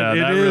 But yeah,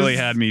 that really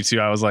had me too.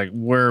 I was like,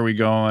 where are we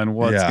going?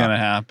 What's gonna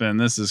happen?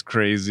 This is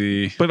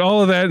crazy. But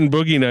all of that in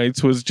Boogie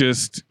Nights was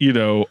just,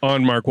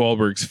 on Mark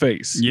Wahlberg's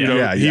face.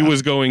 He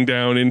was going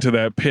down into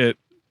that pit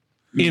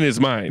in his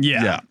mind.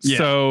 Yeah.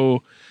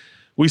 So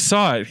we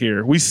saw it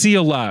here. We see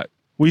a lot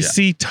We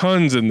see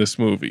tons in this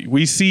movie.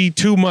 We see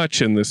too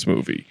much in this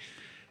movie.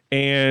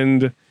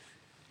 And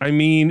I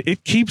mean,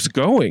 it keeps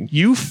going.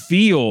 You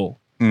feel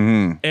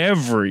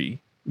every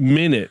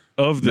minute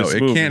of this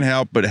movie. It can't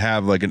help but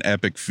have like an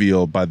epic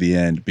feel by the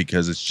end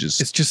because it's just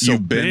so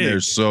you've been big. there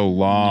so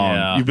long.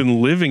 Yeah. You've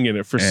been living in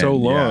it for so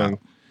And, long. yeah.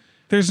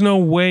 There's no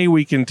way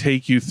we can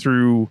take you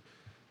through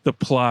the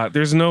plot.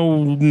 There's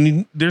no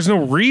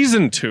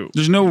reason to.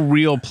 There's no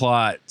real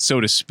plot,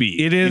 so to speak.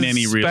 It is in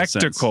any real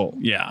spectacle.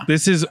 sense. Yeah.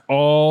 This is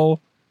all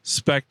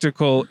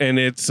spectacle, and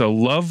it's a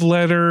love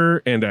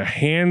letter and a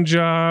hand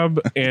job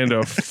and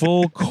a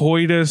full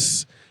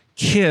coitus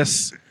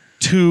kiss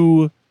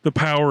to the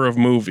power of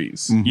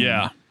movies.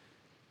 Yeah.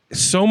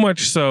 So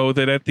much so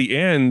that at the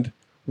end,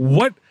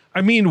 what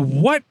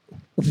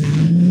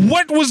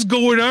was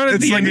going on at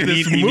the end of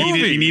this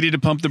movie? He needed to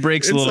pump the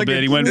brakes a It's little like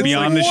bit. He went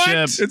beyond the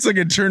ship. It's like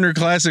a Turner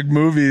Classic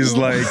Movies,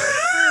 like,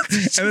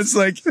 and it's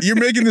like you're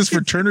making this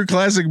for Turner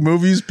Classic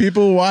Movies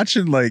people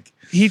watching, like.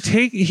 He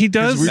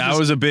does That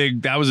was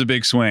a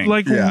big swing.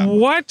 like Yeah.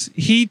 what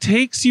he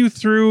takes you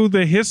through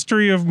the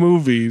history of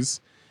movies.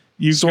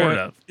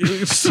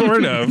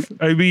 Sort of.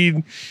 I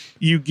mean,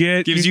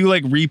 gives you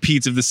like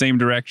repeats of the same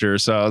director.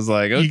 So I was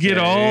like, okay.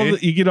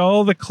 you get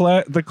all the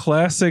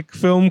classic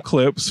film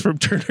clips from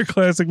Turner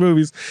Classic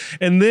Movies,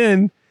 and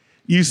then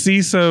you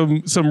see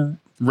some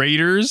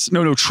Raiders.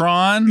 No,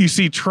 Tron. you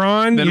see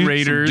Tron, Then you,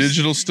 Raiders.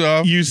 Digital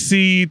stuff. you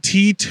see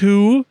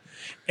T2.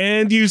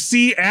 And you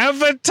see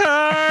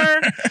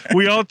Avatar.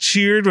 We all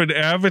cheered when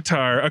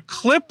Avatar. A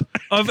clip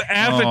of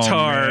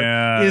Avatar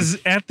man. is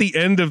at the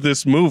end of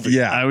this movie.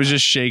 Yeah. I was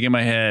just shaking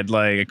my head.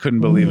 Like, I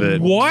couldn't believe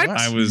it. What?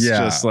 I was Yeah.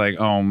 just like,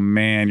 oh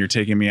man, you're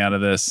taking me out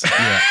of this.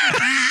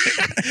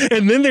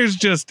 And then there's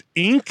just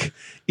ink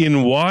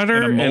in water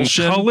And and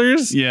emulsion.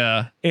 colors.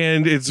 Yeah.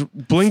 And it's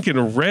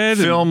blinking red.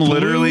 Film and blue,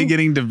 literally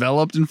getting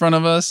developed in front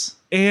of us.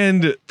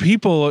 and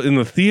people in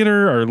the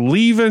theater are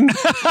leaving.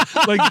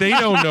 Like they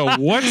don't know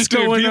what's Dude,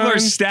 going people on. are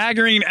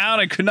staggering out.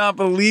 I could not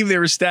believe they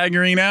were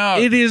staggering out.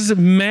 It is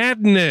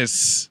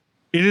madness.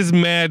 It is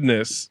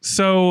madness.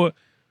 So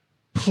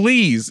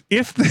please,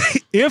 if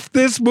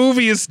this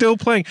movie is still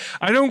playing,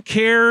 I don't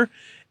care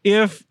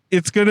if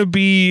it's going to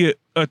be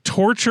a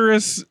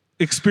torturous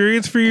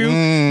experience for you.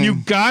 You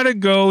got to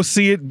go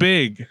see it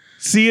big.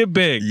 See it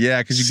big.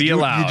 Yeah, because See it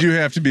loud. you do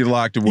have to be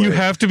locked away. You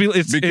have to be.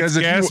 It's Because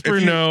if you- Gasper if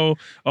you- No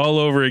all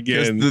over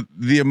Because again.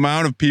 the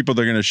amount of people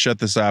that are going to shut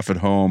this off at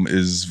home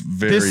is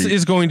very. This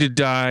is going to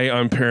die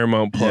on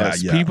Paramount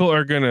Plus. Yeah, yeah. People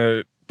are going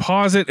to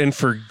pause it and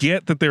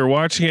forget that they're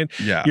watching it.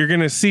 Yeah. You're going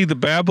to see the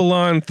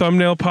Babylon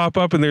thumbnail pop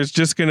up, and there's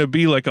just going to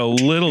be like a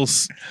little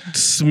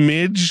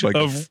smidge Like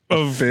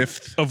of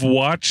fifth. of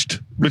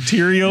watched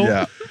material.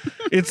 Yeah.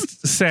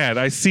 It's sad.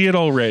 I see it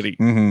already.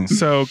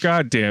 So,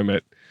 God damn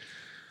it.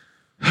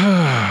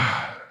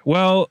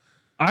 Well,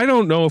 I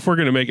don't know if we're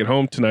going to make it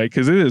home tonight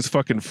because it is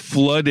fucking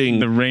flooding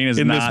the rain is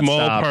in not this mall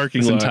stopped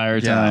parking this lot. entire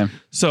time.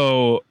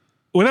 So,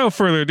 without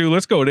further ado,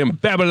 let's go to them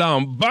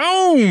Babylon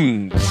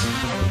Bones.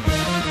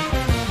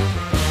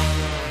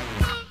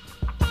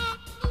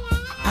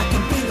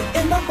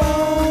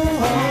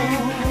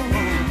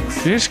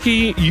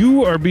 Bishki,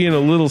 you are being a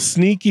little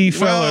sneaky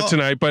fella Well,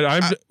 tonight,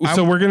 but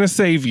so we're gonna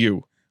save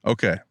you.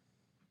 Okay.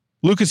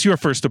 Lucas, you're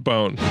first to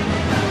bone.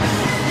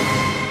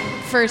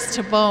 First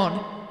to bone.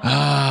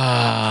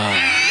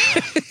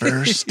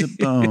 First to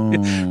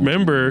bone.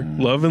 Remember,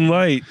 Love and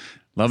Light,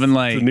 Love and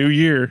Light. the new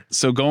year.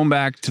 So going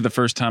back to the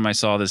first time I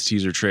saw this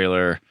teaser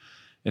trailer,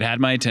 it had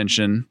my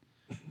attention.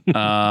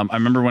 I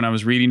remember when I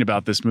was reading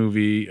about this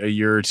movie a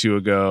year or two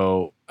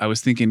ago, I was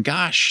thinking,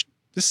 gosh,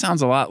 this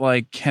sounds a lot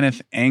like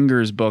Kenneth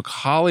Anger's book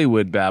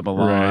Hollywood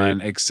Babylon,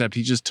 Right. except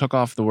he just took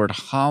off the word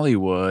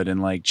Hollywood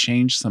and like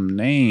changed some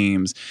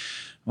names.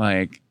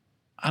 Like,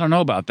 I don't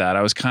know about that.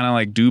 I was kind of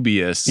like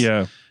dubious.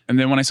 Yeah. And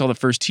then when I saw the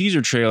first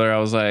teaser trailer, I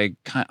was like,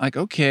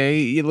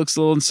 okay, it looks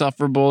a little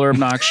insufferable or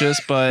obnoxious,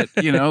 but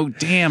you know,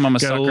 damn, I'm a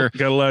sucker.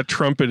 Got a lot of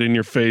trumpet in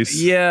your face.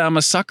 Yeah, I'm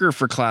a sucker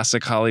for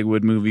classic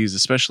Hollywood movies,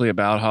 especially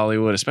about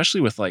Hollywood, especially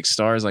with like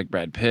stars like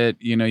Brad Pitt.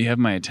 You know, you have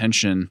my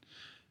attention,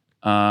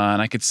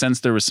 and I could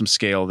sense there was some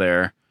scale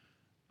there.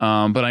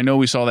 But I know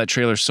we saw that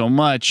trailer so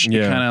much, it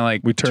Yeah, kind of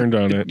like we turned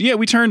on it. Yeah,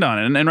 we turned on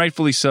it, and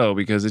rightfully so,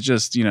 because it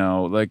just, you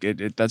know, like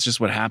it that's just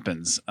what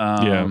happens.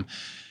 Yeah.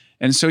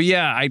 And so,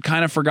 yeah, I'd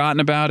kind of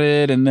forgotten about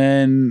it. And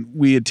then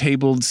we had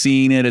tabled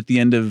seeing it at the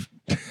end of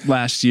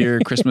last year,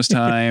 Christmas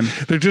time.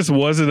 There just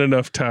wasn't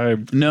enough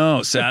time.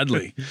 No,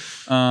 sadly.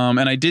 And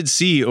I did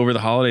see over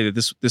the holiday that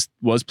this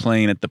was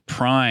playing at the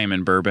Prime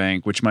in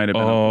Burbank, which might have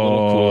been a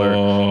little cooler.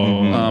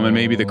 And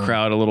maybe the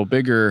crowd a little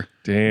bigger.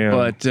 Damn.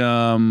 But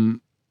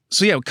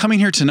so, yeah, coming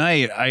here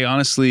tonight, I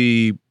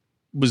honestly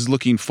was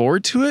looking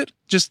forward to it.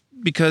 Just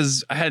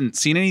because I hadn't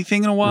seen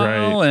anything in a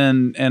while, Right.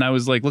 and I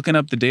was like looking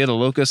up the Day of the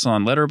Locust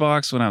on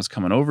Letterboxd when I was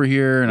coming over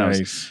here, and I was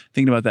Nice.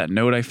 thinking about that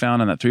note I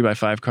found on that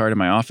 3x5 card in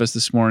my office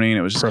this morning.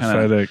 It was just kind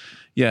of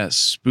Prophetic.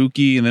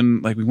 spooky. And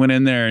then like we went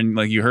in there, and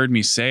like you heard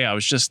me say, I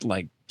was just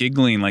like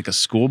giggling like a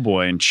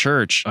schoolboy in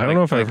church. I don't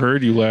know if I've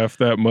heard you laugh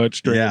that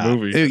much during Yeah. the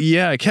movie.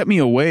 It kept me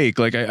awake.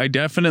 Like I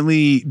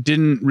definitely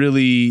didn't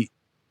really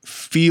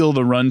feel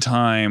the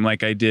runtime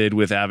like I did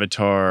with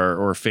Avatar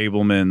or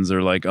Fablemans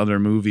or like other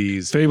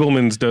movies.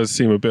 Fablemans does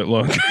seem a bit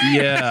long.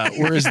 Yeah.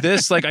 Whereas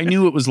this, like, I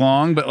knew it was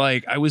long, but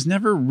like I was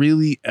never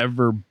really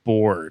ever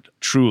bored,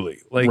 truly.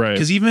 Like, Right.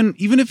 because even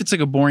if it's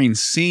like a boring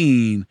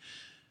scene,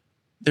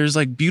 there's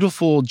like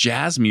beautiful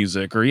jazz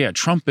music or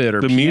trumpet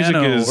or The music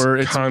piano is or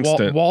it's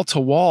constant. wall to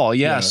wall.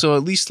 Yeah. Yeah. So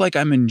at least like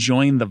I'm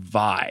enjoying the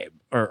vibe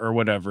or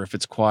whatever, if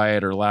it's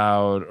quiet or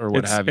loud or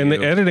what have you. And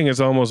the editing is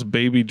almost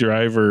Baby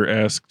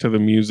Driver-esque to the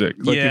music.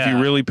 Like if Yeah.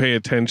 you really pay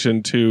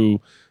attention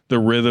to the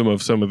rhythm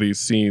of some of these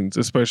scenes,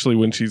 especially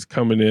when she's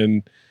coming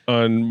in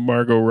on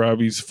Margot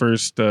Robbie's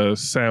first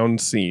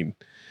sound scene.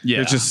 Yeah.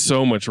 There's just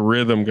so much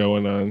rhythm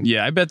going on.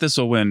 Yeah, I bet this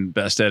will win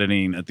best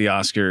editing at the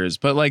Oscars.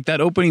 But like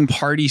that opening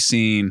party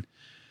scene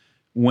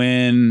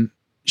when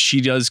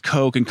she does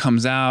coke and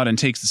comes out and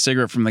takes the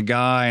cigarette from the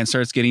guy and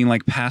starts getting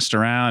like passed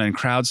around and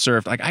crowd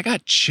surfed, like I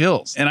got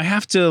chills. And I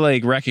have to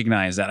like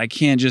recognize that. I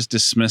can't just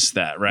dismiss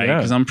that, right? Yeah.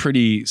 Because I'm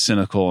pretty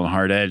cynical and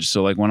hard edged.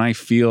 So like when I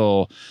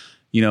feel,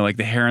 you know, like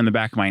the hair on the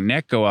back of my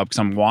neck go up because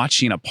I'm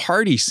watching a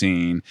party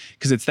scene,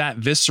 because it's that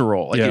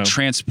visceral. Like Yeah. it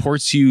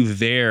transports you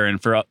there.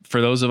 And for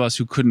those of us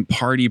who couldn't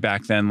party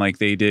back then like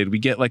they did, we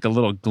get like a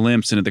little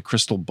glimpse into the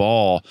crystal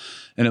ball,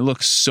 and it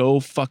looks so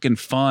fucking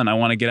fun. I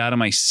want to get out of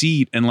my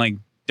seat and like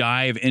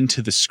dive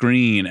into the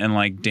screen and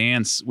like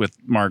dance with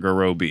Margot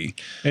Robbie.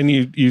 And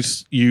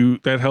you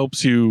that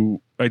helps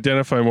you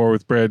identify more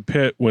with Brad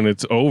Pitt when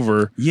it's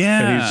over. Yeah.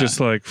 And he's just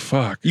like,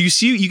 fuck. You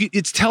see,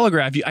 it's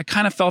telegraphed. I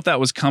kind of felt that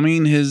was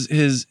coming, his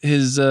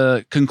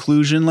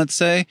conclusion, let's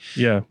say.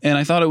 Yeah. And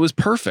I thought it was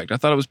perfect. I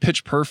thought it was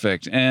pitch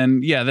perfect.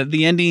 And yeah,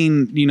 the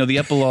ending, you know, the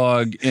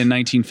epilogue in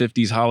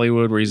 1950s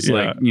Hollywood where he's Yeah.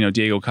 like, you know,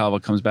 Diego Cava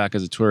comes back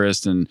as a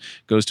tourist and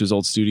goes to his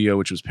old studio,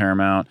 which was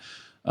Paramount.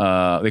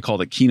 They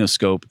called it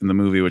Kinoscope in the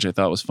movie, which I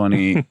thought was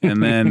funny.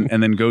 And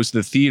then goes to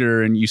the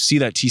theater and you see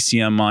that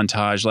TCM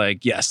montage.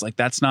 Like, yes, like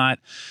that's not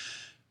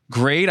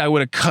great. I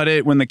would have cut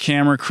it when the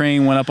camera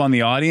crane went up on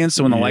the audience.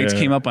 So when the lights Yeah.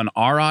 came up on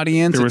our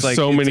audience, There it's were like,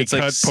 so many it's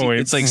like cut se-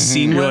 points. It's like You're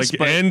seamless.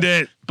 like, end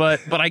it. But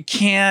I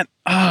can't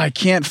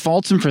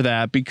fault him for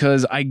that,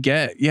 because I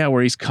get,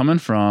 where he's coming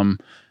from,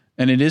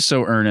 and it is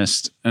so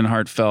earnest and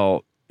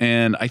heartfelt.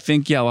 And I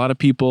think, a lot of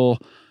people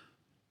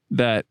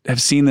that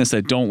have seen this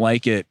that don't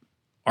like it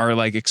are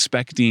like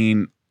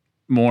expecting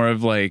more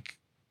of like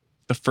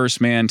the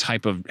First Man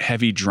type of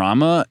heavy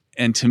drama.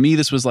 And to me,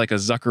 this was like a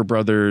Zucker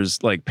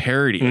Brothers like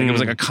parody. Like it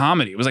was like a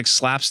comedy. It was like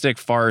slapstick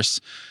farce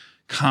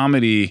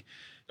comedy.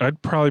 I'd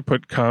probably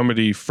put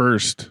comedy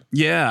first.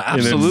 Yeah, In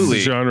absolutely.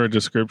 its genre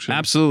description.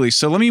 Absolutely.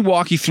 So let me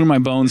walk you through my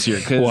bones here,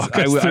 because Walk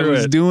I us through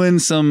was it. doing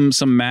some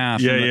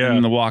math Yeah,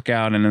 in the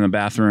walkout and in the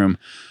bathroom.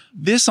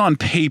 This on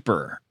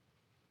paper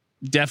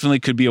definitely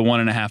could be a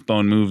 1.5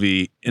 bone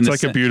movie. It's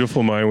like A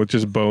Beautiful Mind with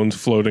just bones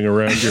floating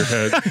around your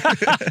head.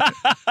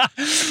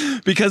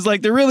 because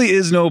like there really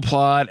is no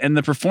plot, and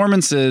the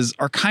performances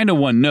are kind of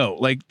one note.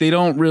 Like they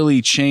don't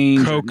really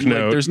change. Coke Like,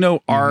 note. there's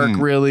no arc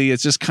really.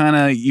 It's just kind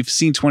of, you've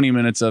seen 20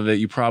 minutes of it.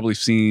 You've probably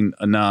seen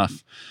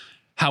enough.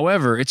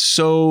 However, it's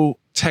so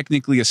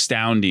technically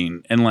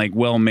astounding and like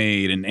well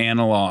made and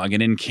analog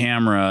and in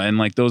camera, and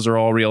like those are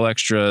all real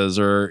extras,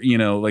 or you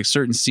know, like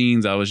certain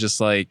scenes I was just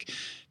like,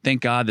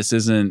 thank God this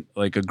isn't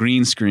like a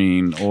green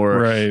screen, or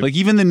Right. like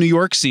even the New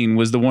York scene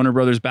was the Warner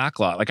Brothers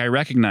backlot. Like I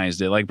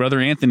recognized it. Like Brother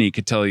Anthony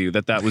could tell you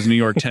that was New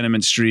York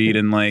Tenement Street,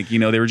 and like, you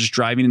know, they were just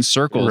driving in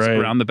circles Right.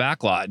 around the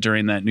backlot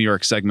during that New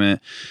York segment.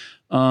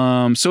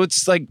 So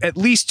it's like at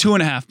least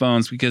 2.5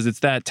 bones, because it's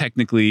that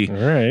technically All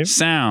right.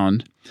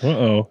 sound.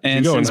 Uh-oh.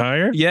 You going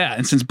higher? Yeah,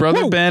 and since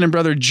Brother Ben and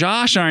Brother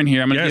Josh aren't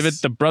here, I'm going to Yes. give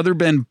it the Brother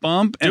Ben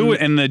bump Do it.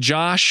 and the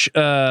Josh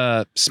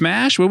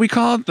smash. What do we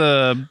call it?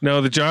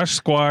 No, the Josh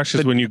squash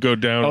is when you go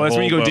down. Oh, a that's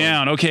when you whole go bone.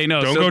 down. Okay,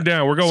 no. Don't go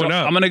down. We're going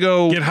up. I'm going to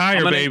go. Get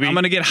higher, baby. I'm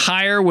going to get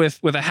higher with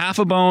a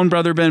 1/2 bone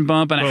Brother Ben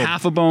bump and a Boom.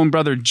 1/2 bone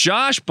Brother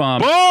Josh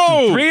bump.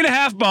 Boom!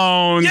 3.5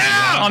 bones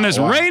Yeah! on this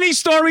rainy,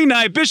 stormy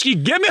night.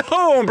 Bishki, get me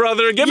home,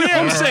 brother. Get me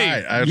home All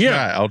safe. right,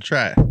 I'll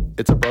try.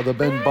 It's a Brother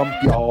Ben bump,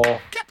 y'all.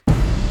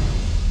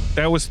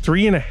 That was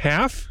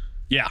 3.5?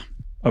 Yeah.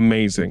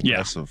 Amazing. Yeah.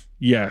 Impressive.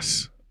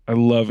 Yes. I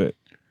love it.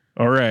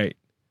 All right.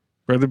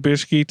 Brother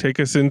Bishki, take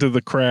us into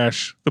the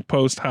crash, the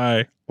post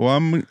high. Well,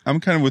 I'm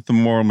kind of with the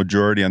moral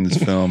majority on this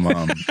film.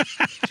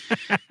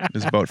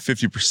 There's about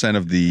 50%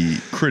 of the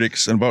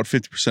critics and about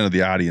 50% of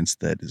the audience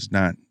that does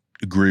not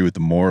agree with the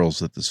morals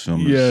that this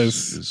film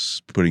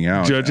is putting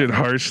out. Judge it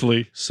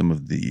harshly. Some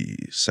of the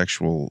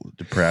sexual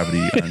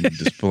depravity on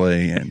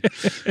display,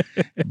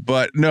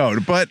 but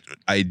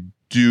I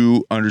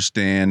do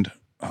understand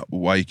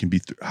why you can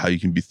be how you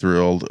can be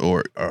thrilled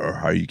or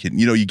how you can,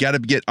 you got to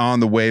get on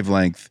the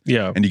wavelength.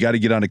 Yeah. And you got to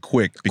get on it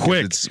quick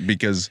Quick.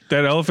 because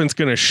That elephant's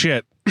gonna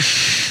shit.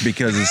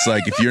 because it's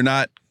like if you're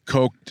not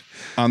coked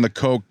on the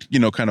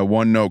coked, kind of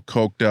one note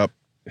coked up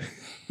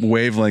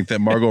wavelength that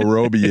Margot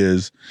Robbie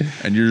is,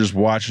 and you're just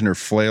watching her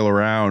flail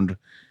around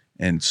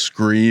and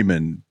scream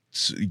and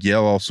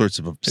yell all sorts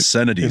of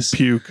obscenities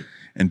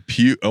And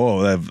puke.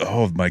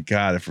 Oh my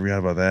God, I forgot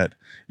about that.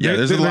 Yeah,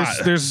 there's a lot.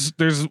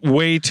 There's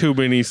way too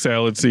many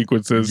salad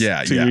sequences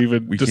to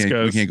even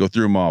discuss. We can't go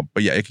through them all,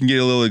 but yeah, it can get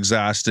a little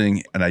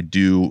exhausting, and I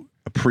do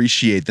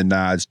appreciate the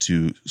nods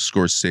to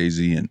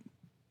Scorsese and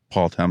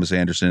Paul Thomas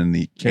Anderson and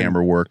the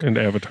camera work and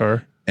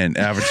Avatar.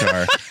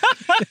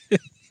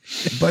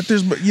 But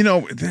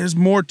there's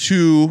more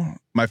to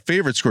my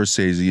favorite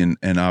Scorsese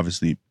and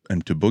obviously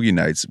and to Boogie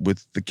Nights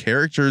with the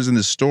characters and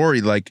the story.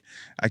 Like,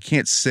 I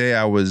can't say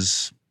I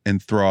was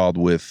enthralled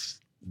with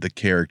the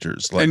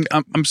characters. Like, and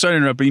I'm sorry to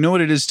interrupt, but you know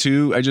what it is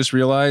too? I just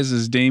realized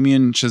is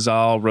Damien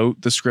Chazelle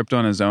wrote the script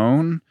on his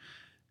own.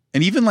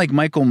 And even like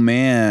Michael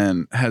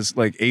Mann has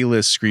like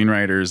A-list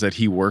screenwriters that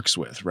he works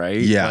with, right?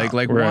 Yeah.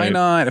 Like right. Why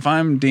not, if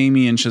I'm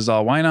Damien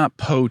Chazelle, why not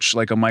poach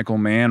like a Michael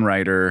Mann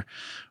writer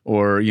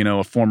or,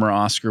 a former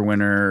Oscar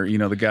winner,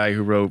 the guy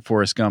who wrote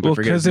Forrest Gump? Well,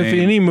 because if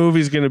any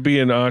movie's going to be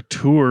an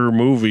auteur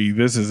movie,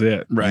 this is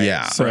it. Right.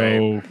 Yeah. So,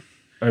 right.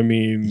 I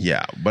mean,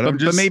 yeah,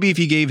 but maybe if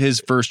he gave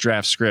his first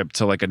draft script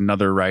to like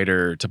another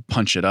writer to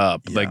punch it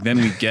up, like then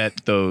we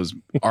get those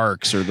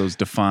arcs or those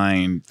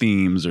defined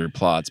themes or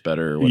plots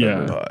better. Or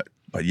whatever. Yeah.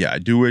 But yeah, I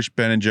do wish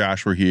Ben and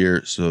Josh were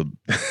here, so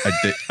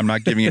I'm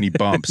not giving any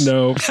bumps.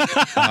 No.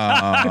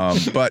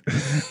 But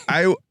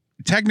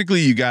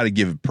technically you got to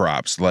give it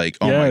props. Like,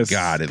 oh Yes, my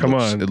God,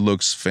 it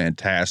looks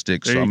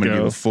fantastic. There So I'm you gonna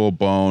give go. a full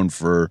bone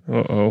for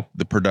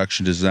the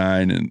production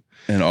design and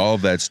all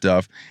of that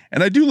stuff.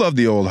 And I do love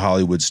the old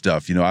Hollywood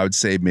stuff. I would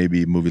say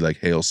maybe a movie like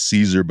Hail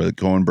Caesar by the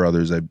Coen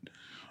brothers, I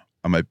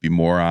might be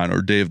more on,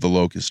 or Day of the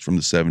Locust from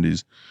the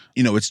 70s.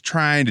 It's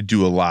trying to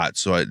do a lot,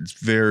 so it's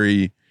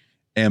very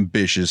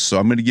ambitious. So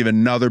I'm going to give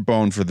another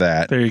bone for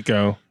that. There you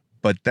go.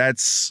 But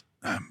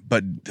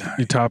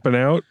You topping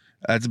out?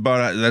 That's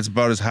about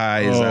as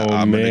high as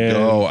I'm going to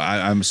go.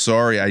 I'm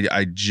sorry.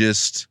 I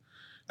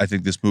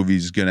think this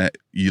movie's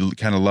you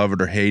kind of love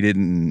it or hate it,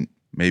 and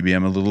maybe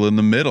I'm a little in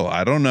the middle.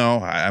 I don't know.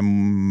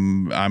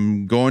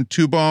 I'm going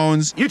 2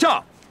 bones.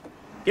 Utah,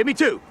 give me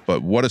 2.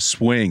 But what a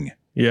swing!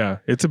 Yeah,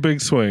 it's a big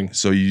swing.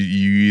 So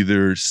you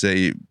either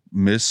say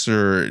miss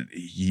or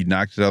he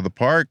knocked it out of the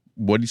park.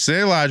 What do you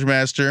say, Lodge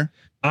Master?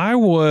 I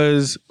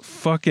was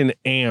fucking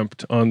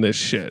amped on this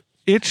shit.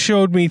 It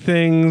showed me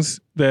things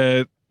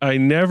that I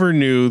never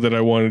knew that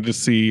I wanted to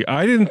see.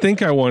 I didn't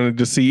think I wanted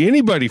to see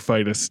anybody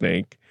fight a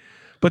snake.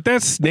 But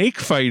that snake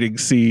fighting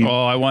scene.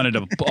 Oh, I wanted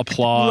to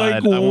applaud.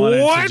 Like, I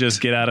wanted what? to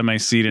just get out of my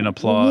seat and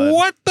applaud.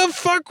 What the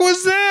fuck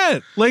was that?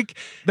 Like,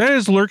 that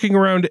is lurking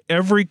around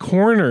every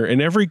corner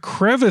and every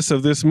crevice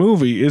of this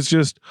movie is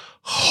just,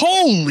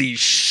 holy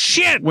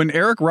shit. When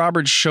Eric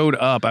Roberts showed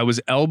up, I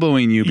was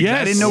elbowing you because I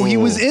Yes. didn't know he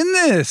was in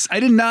this. I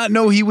did not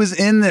know he was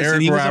in this. Eric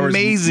and he was Roberts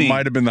amazing.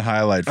 might have been the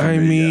highlight for I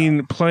me.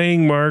 mean,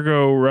 playing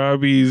Margot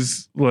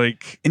Robbie's,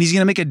 like, And he's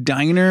going to make a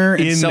diner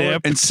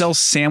and sell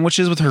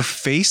sandwiches with her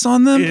face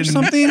on them or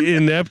something?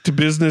 inept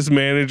business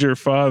manager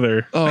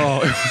father. Oh,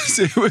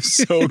 it was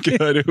so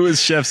good. It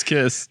was chef's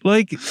kiss.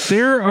 Like,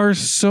 there are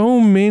so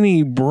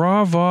many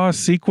brava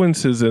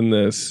sequences in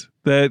this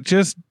that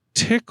just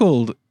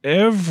tickled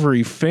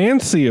every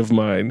fancy of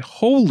mine.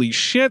 Holy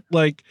shit.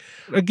 Like,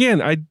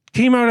 again, I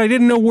came out, I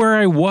didn't know where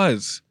I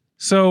was.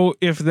 So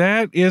if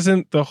that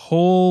isn't the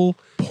whole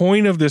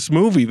point of this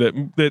movie,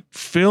 that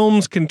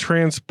films can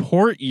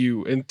transport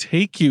you and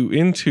take you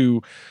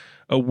into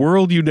a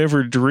world you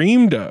never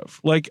dreamed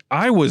of. Like,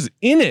 I was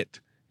in it.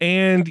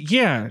 And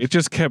yeah, it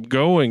just kept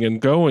going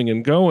and going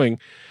and going.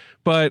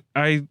 But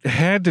I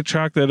had to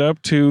chalk that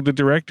up to the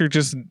director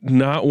just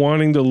not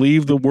wanting to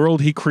leave the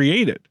world he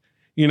created.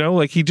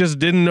 Like, he just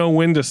didn't know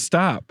when to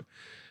stop.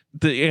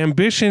 The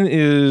ambition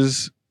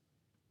is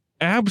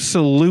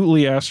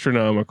absolutely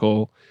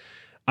astronomical.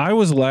 I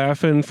was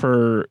laughing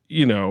for,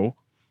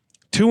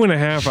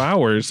 2.5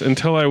 hours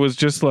until I was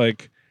just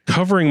like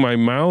covering my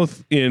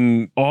mouth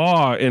in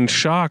awe and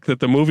shock that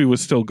the movie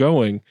was still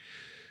going.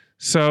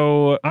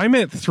 So I'm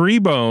at 3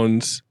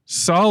 bones,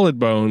 solid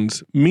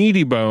bones,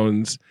 meaty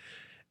bones.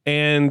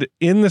 And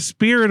in the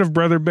spirit of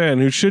Brother Ben,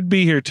 who should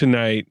be here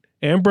tonight,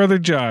 and Brother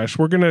Josh,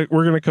 we're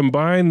gonna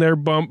combine their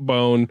bump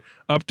bone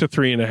up to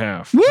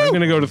 3.5. I'm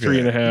gonna go to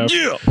 3.5.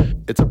 Yeah.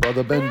 It's a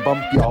Brother Ben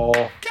bump,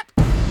 y'all.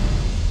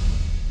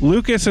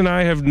 Lucas and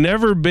I have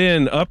never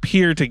been up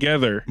here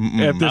together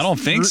at this I don't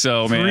think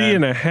so,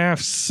 man.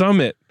 3.5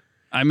 summit.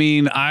 I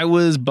mean, I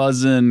was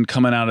buzzing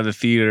coming out of the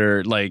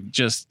theater, like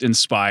just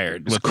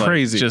inspired with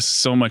crazy. Like, just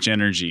so much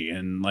energy.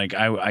 And like,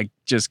 I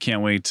just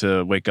can't wait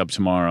to wake up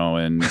tomorrow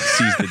and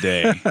seize the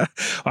day.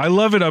 I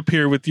love it up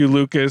here with you,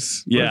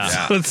 Lucas.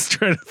 Yeah. Let's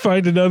try to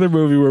find another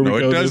movie where we No,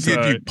 go it does this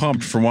get high. you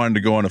pumped for wanting to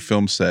go on a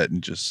film set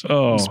and just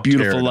It's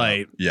beautiful tear it up.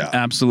 light. Yeah.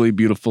 Absolutely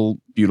beautiful,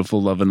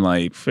 beautiful love and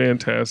light.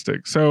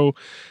 Fantastic. So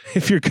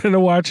if you're going to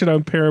watch it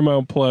on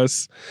Paramount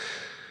Plus,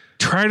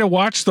 try to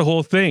watch the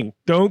whole thing.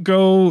 Don't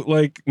go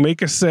like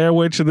make a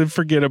sandwich and then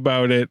forget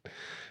about it.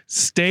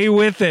 Stay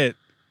with it.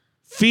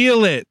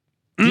 Feel it.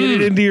 Get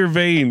it into your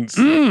veins.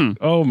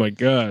 Oh my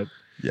God.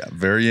 Yeah,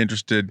 very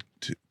interested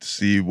to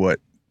see what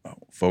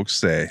folks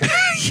say.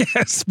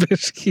 Yes,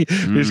 Bishke.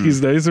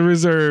 Bishke's nice and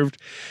reserved.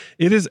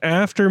 It is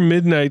after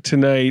midnight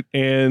tonight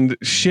and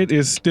shit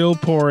is still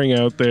pouring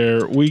out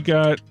there. We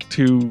got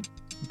to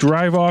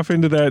drive off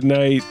into that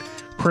night.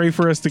 Pray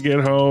for us to get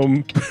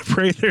home.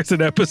 Pray there's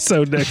an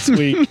episode next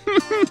week.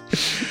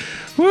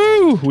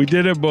 Woo! We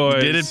did it,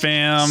 boys. Did it,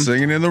 fam.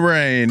 Singing in the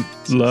rain.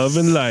 Love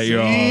and light,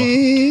 y'all.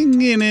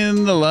 Singing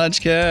in the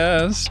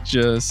Lodgecast.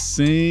 Just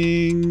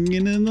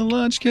singing in the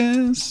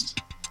Lodgecast.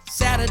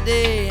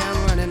 Saturday,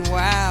 I'm running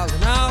wild,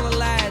 and all the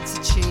lights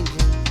are changing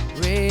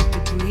red to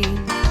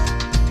green.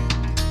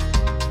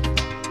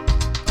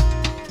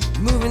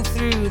 Moving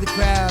through the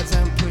crowds,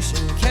 I'm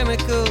pushing.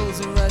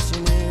 Chemicals are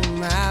rushing in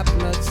my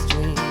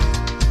bloodstream.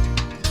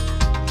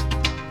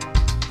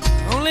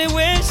 Only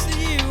wish that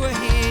you were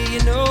here.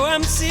 You know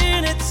I'm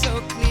seeing it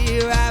so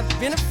clear. I've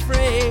been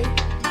afraid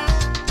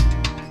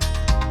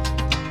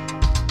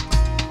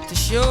to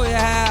show you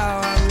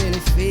how I really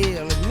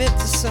feel. Admit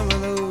to some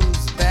of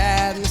those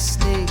bad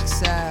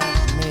mistakes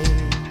I've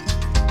made.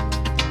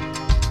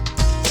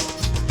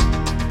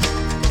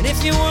 And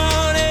if you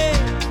want it,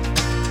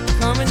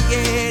 come and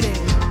get it.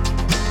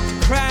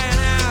 Crying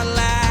out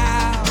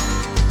loud.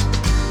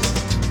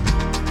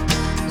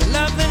 The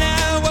love that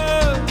I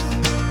was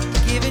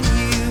giving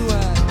you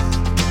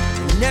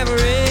was never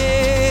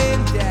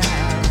in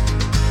doubt.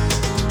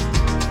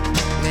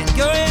 Let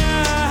go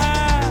your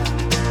heart,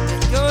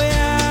 let go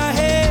your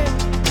head,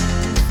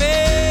 and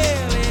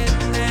feel it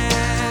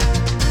now.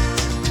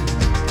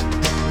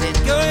 Let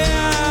go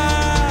your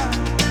heart,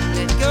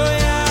 let go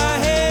your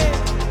head,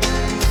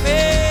 and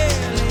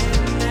feel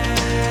it now.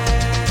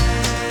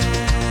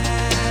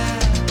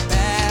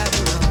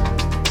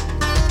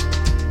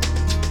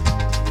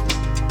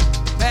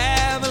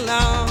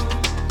 Babylon, Babylon,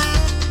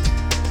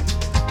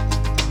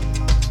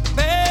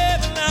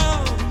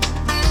 Babylon,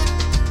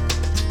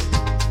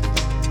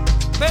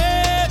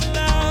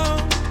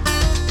 Babylon,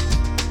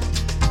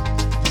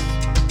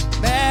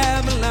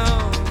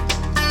 Babylon.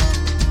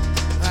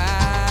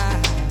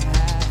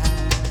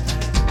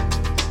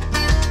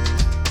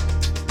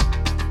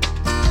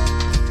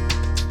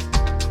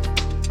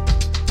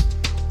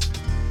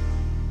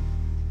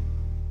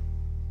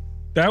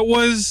 That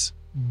was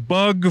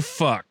Bug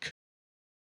Fuck